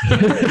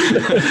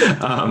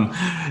that.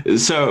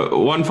 So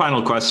one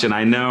final question.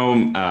 I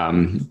know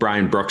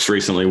Brian Brooks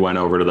recently went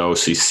over to the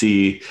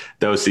OCC.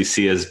 The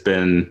OCC has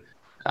been,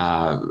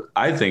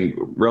 I think,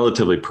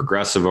 relatively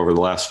progressive over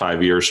the last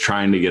 5 years,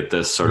 trying to get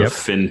this sort of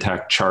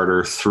fintech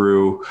charter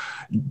through.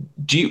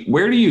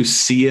 Where do you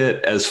see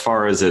it as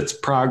far as its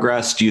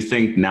progress? Do you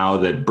think now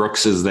that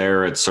Brooks is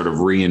there, it's sort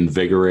of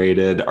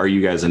reinvigorated? Are you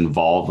guys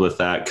involved with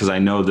that? Because I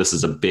know this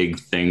is a big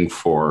thing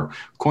for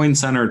Coin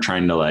Center,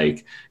 trying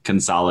to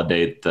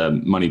consolidate the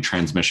money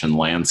transmission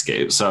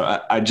landscape.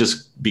 So I'd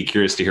just be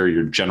curious to hear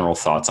your general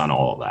thoughts on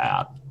all of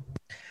that.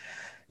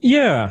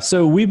 Yeah.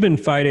 So we've been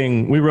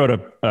fighting.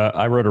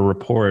 I wrote a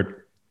report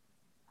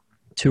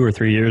 2 or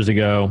 3 years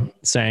ago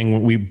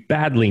saying we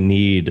badly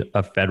need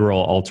a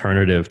federal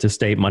alternative to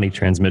state money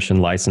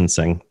transmission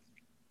licensing.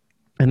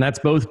 And that's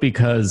both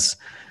because,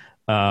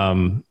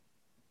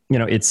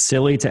 it's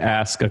silly to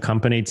ask a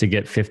company to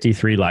get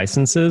 53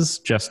 licenses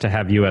just to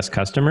have US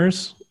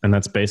customers. And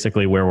that's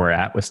basically where we're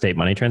at with state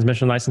money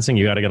transmission licensing.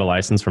 You got to get a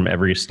license from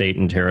every state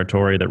and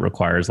territory that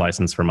requires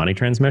license for money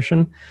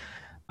transmission.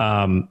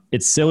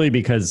 It's silly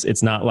because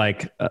it's not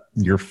like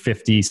your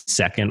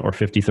 52nd or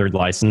 53rd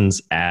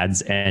license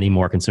adds any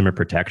more consumer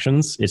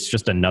protections. It's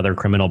just another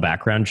criminal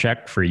background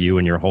check for you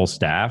and your whole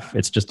staff.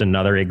 It's just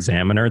another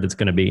examiner that's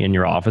going to be in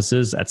your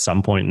offices at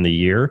some point in the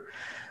year.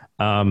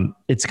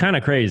 It's kind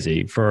of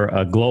crazy for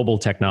a global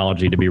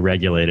technology to be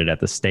regulated at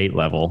the state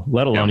level,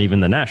 let alone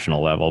even the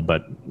national level.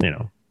 But,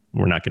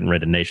 we're not getting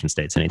rid of nation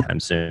states anytime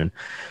soon.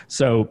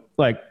 So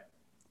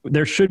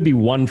there should be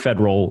one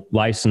federal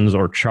license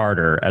or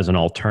charter as an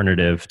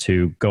alternative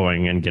to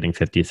going and getting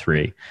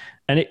 53.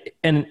 And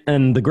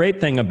the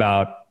great thing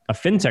about a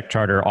fintech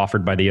charter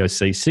offered by the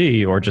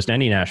OCC, or just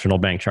any national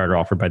bank charter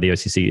offered by the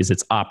OCC, is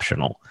it's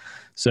optional.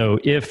 So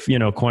if,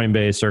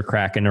 Coinbase or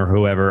Kraken or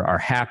whoever are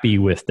happy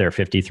with their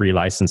 53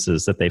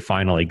 licenses that they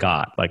finally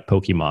got, like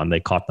Pokemon,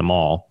 they caught them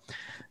all,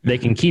 they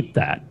can keep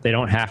that. They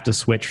don't have to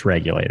switch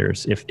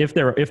regulators. If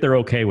they're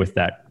okay with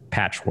that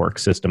patchwork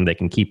system, they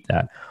can keep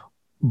that.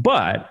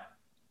 But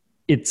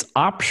it's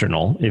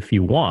optional if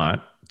you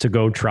want to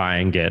go try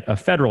and get a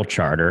federal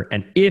charter.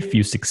 And if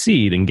you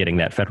succeed in getting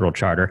that federal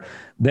charter,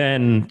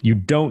 then you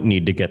don't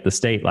need to get the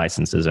state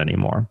licenses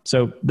anymore.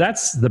 So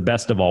that's the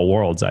best of all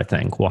worlds, I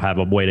think. We'll have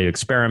a way to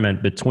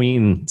experiment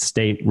between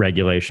state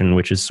regulation,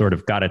 which has sort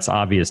of got its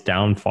obvious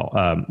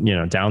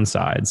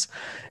downsides,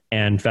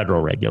 and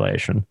federal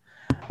regulation.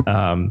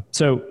 Brian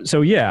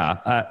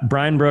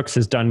Brooks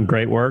has done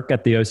great work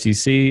at the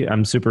OCC.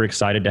 I'm super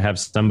excited to have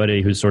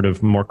somebody who's sort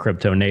of more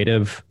crypto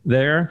native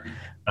there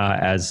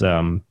as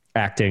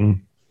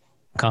acting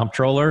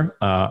comptroller.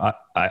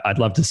 I'd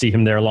love to see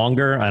him there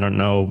longer. I don't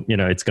know,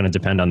 it's going to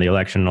depend on the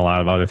election and a lot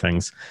of other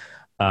things.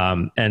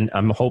 And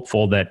I'm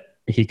hopeful that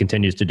he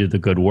continues to do the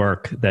good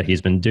work that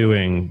he's been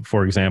doing.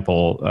 For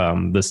example,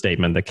 the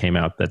statement that came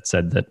out that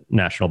said that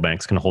national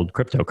banks can hold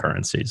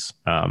cryptocurrencies.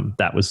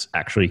 That was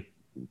actually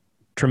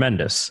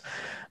tremendous.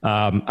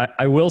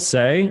 I will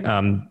say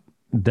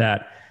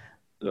that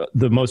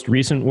the most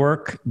recent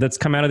work that's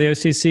come out of the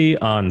OCC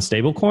on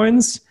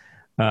stablecoins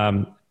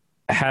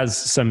has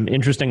some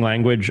interesting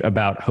language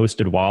about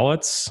hosted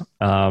wallets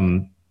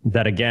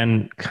that,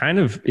 again, kind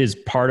of is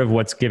part of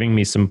what's giving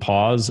me some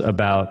pause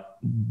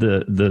about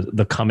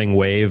the coming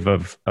wave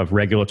of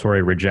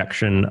regulatory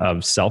rejection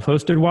of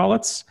self-hosted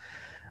wallets.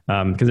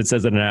 Because it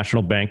says that a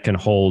national bank can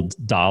hold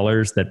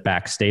dollars that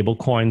back stable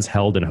coins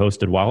held in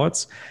hosted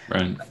wallets.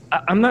 Right.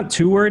 I'm not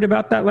too worried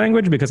about that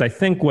language, because I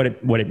think what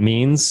it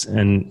means,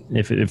 and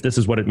if this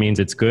is what it means,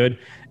 it's good,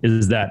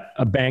 is that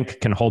a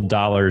bank can hold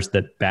dollars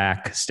that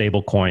back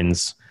stable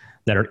coins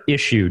that are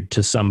issued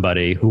to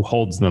somebody who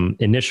holds them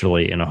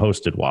initially in a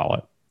hosted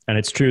wallet. And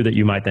it's true that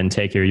you might then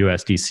take your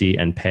USDC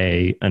and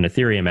pay an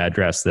Ethereum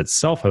address that's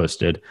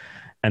self-hosted.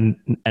 And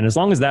as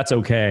long as that's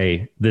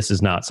okay, this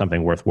is not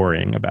something worth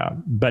worrying about.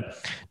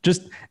 But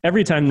just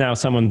every time now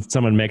someone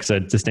makes a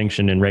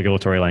distinction in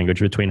regulatory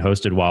language between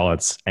hosted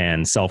wallets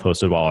and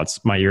self-hosted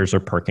wallets, my ears are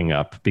perking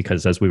up,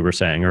 because as we were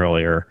saying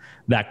earlier,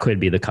 that could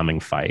be the coming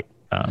fight.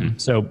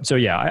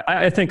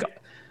 I think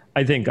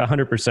I think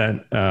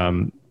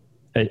 100%.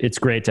 It's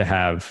great to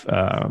have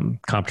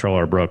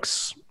Comptroller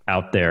Brooks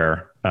out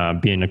there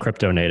being a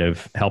crypto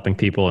native, helping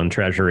people in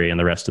Treasury and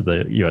the rest of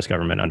the U.S.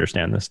 government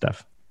understand this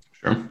stuff.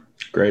 Sure.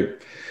 Great.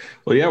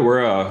 Well, yeah,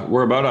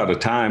 we're about out of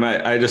time.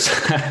 I just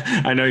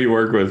I know you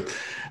work with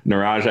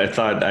Niraj. I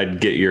thought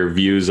I'd get your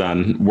views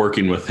on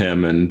working with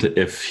him and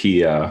if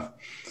he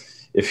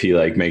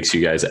like makes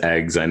you guys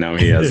eggs. I know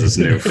he has this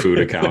new food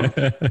account.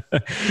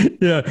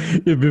 Yeah.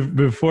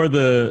 Before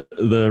the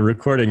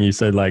recording, you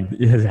said like,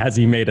 has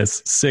he made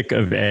us sick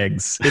of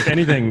eggs? If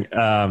anything,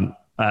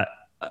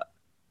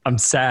 I'm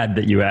sad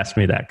that you asked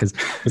me that because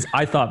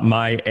I thought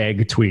my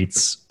egg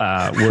tweets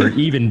were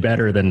even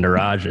better than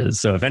Niraj's.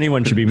 So if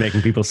anyone should be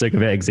making people sick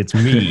of eggs, it's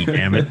me,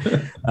 damn it.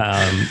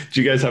 Do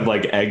you guys have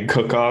like egg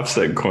cook-offs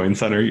at Coin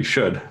Center? You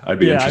should. I'd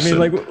be interested.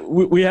 I mean, like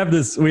we have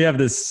this.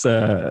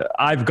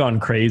 I've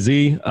gone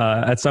crazy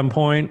at some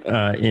point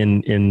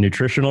in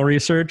nutritional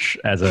research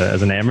as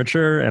an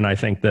amateur, and I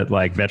think that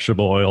like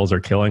vegetable oils are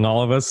killing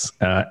all of us,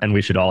 and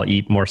we should all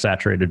eat more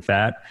saturated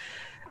fat.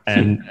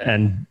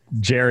 And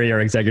Jerry, our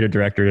executive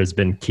director, has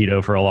been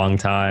keto for a long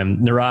time.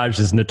 Niraj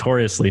is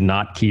notoriously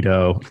not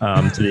keto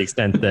to the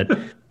extent that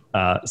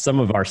some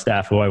of our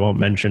staff, who I won't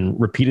mention,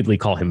 repeatedly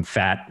call him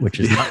fat, which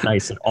is not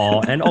nice at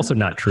all, and also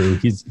not true.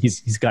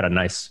 He's got a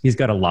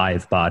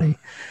lithe body.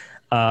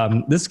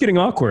 This is getting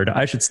awkward.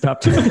 I should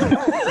stop talking.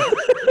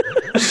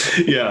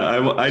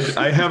 Yeah,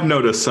 I have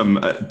noticed some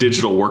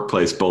digital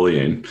workplace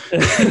bullying.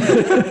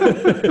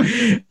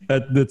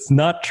 That's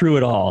not true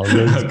at all.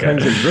 Those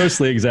kinds of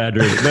grossly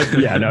exaggerated. But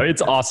yeah, no,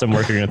 it's awesome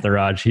working with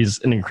Niraj. He's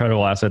an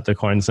incredible asset to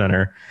Coin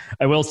Center.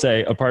 I will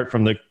say, apart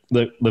from the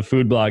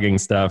food blogging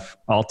stuff,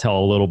 I'll tell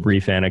a little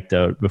brief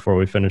anecdote before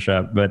we finish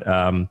up. But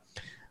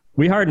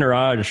we hired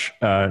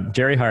Niraj.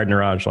 Jerry hired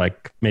Niraj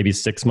like maybe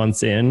 6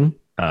 months in.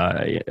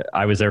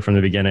 I was there from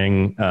the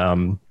beginning,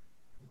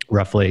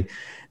 roughly.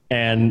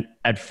 And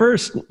at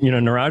first,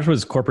 Niraj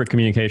was corporate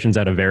communications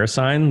at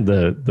VeriSign,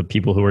 the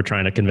people who were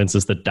trying to convince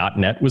us that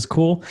 .NET was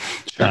cool.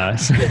 Sure.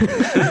 So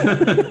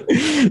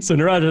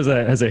Niraj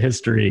has a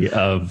history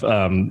of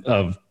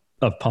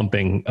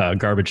pumping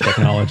garbage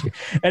technology.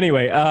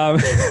 Anyway,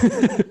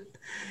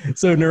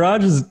 so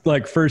Niraj's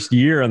like first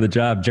year on the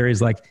job,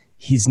 Jerry's like,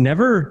 he's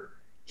never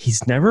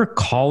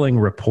calling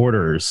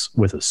reporters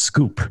with a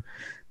scoop.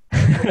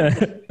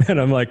 And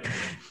I'm like,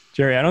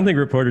 Jerry, I don't think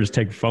reporters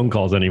take phone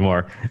calls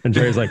anymore. And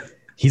Jerry's like,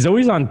 he's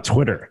always on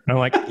Twitter. And I'm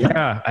like,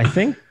 yeah, I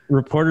think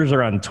reporters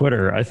are on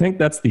Twitter. I think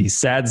that's the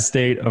sad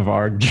state of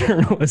our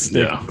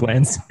journalistic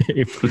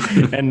landscape.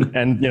 and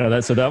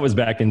that was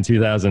back in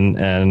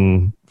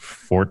 2014.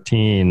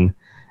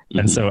 Mm-hmm.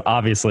 And so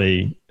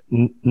obviously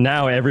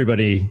now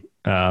everybody,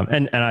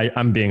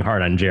 I'm being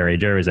hard on Jerry.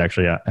 Jerry's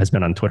actually has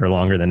been on Twitter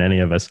longer than any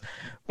of us.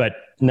 But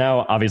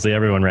now obviously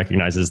everyone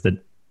recognizes that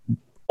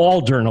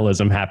all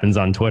journalism happens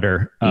on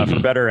Twitter, for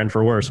better and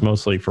for worse,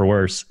 mostly for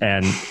worse.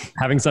 And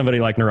having somebody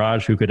like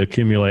Niraj who could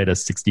accumulate a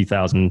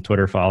 60,000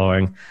 Twitter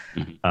following,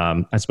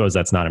 I suppose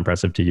that's not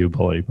impressive to you,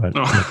 Bully. But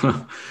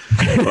well,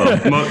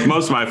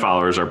 most of my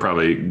followers are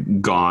probably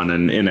gone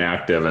and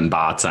inactive and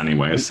bots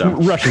anyway. So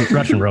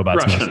Russian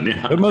robots,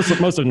 yeah. But most of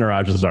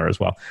Niraj's are as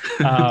well.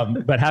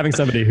 But having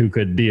somebody who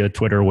could be a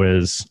Twitter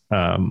whiz,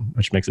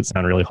 which makes it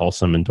sound really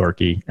wholesome and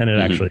dorky, and it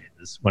actually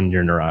is when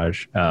you're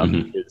Niraj,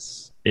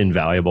 is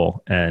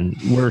invaluable, and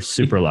we're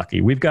super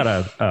lucky. We've got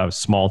a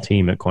small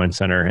team at Coin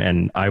Center,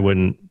 and I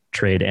wouldn't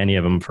trade any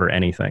of them for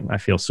anything. I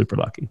feel super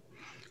lucky.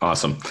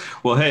 Awesome.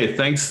 Well, hey,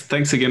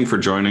 thanks again for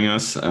joining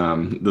us.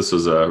 This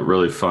was a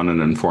really fun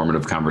and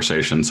informative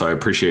conversation, so I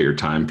appreciate your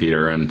time,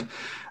 Peter. And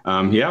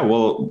I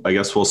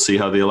guess we'll see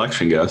how the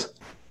election goes.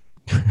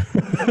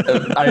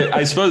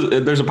 I suppose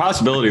there's a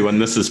possibility when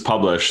this is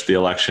published, the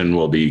election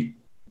will be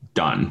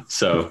done.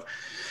 So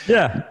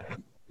yeah.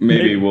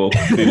 Maybe we'll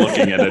be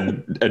looking at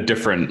a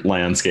different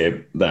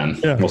landscape then.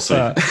 Yeah, we'll see.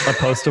 A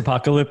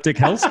post-apocalyptic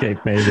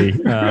hellscape, maybe.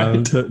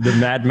 Right. The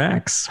Mad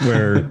Max,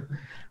 where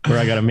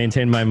I got to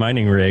maintain my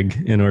mining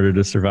rig in order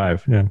to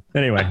survive. Yeah.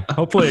 Anyway,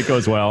 hopefully it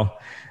goes well.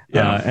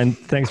 Yeah. And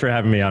thanks for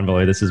having me on,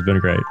 Bully. This has been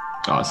great.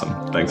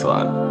 Awesome. Thanks a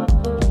lot.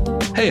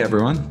 Hey,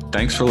 everyone.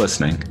 Thanks for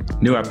listening.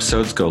 New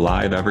episodes go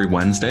live every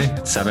Wednesday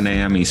at 7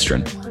 a.m.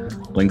 Eastern.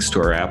 Links to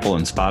our Apple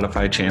and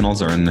Spotify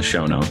channels are in the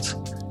show notes.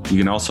 You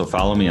can also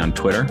follow me on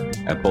Twitter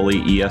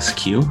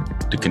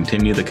 @BullyESQ to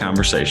continue the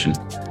conversation.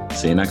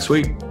 See you next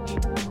week.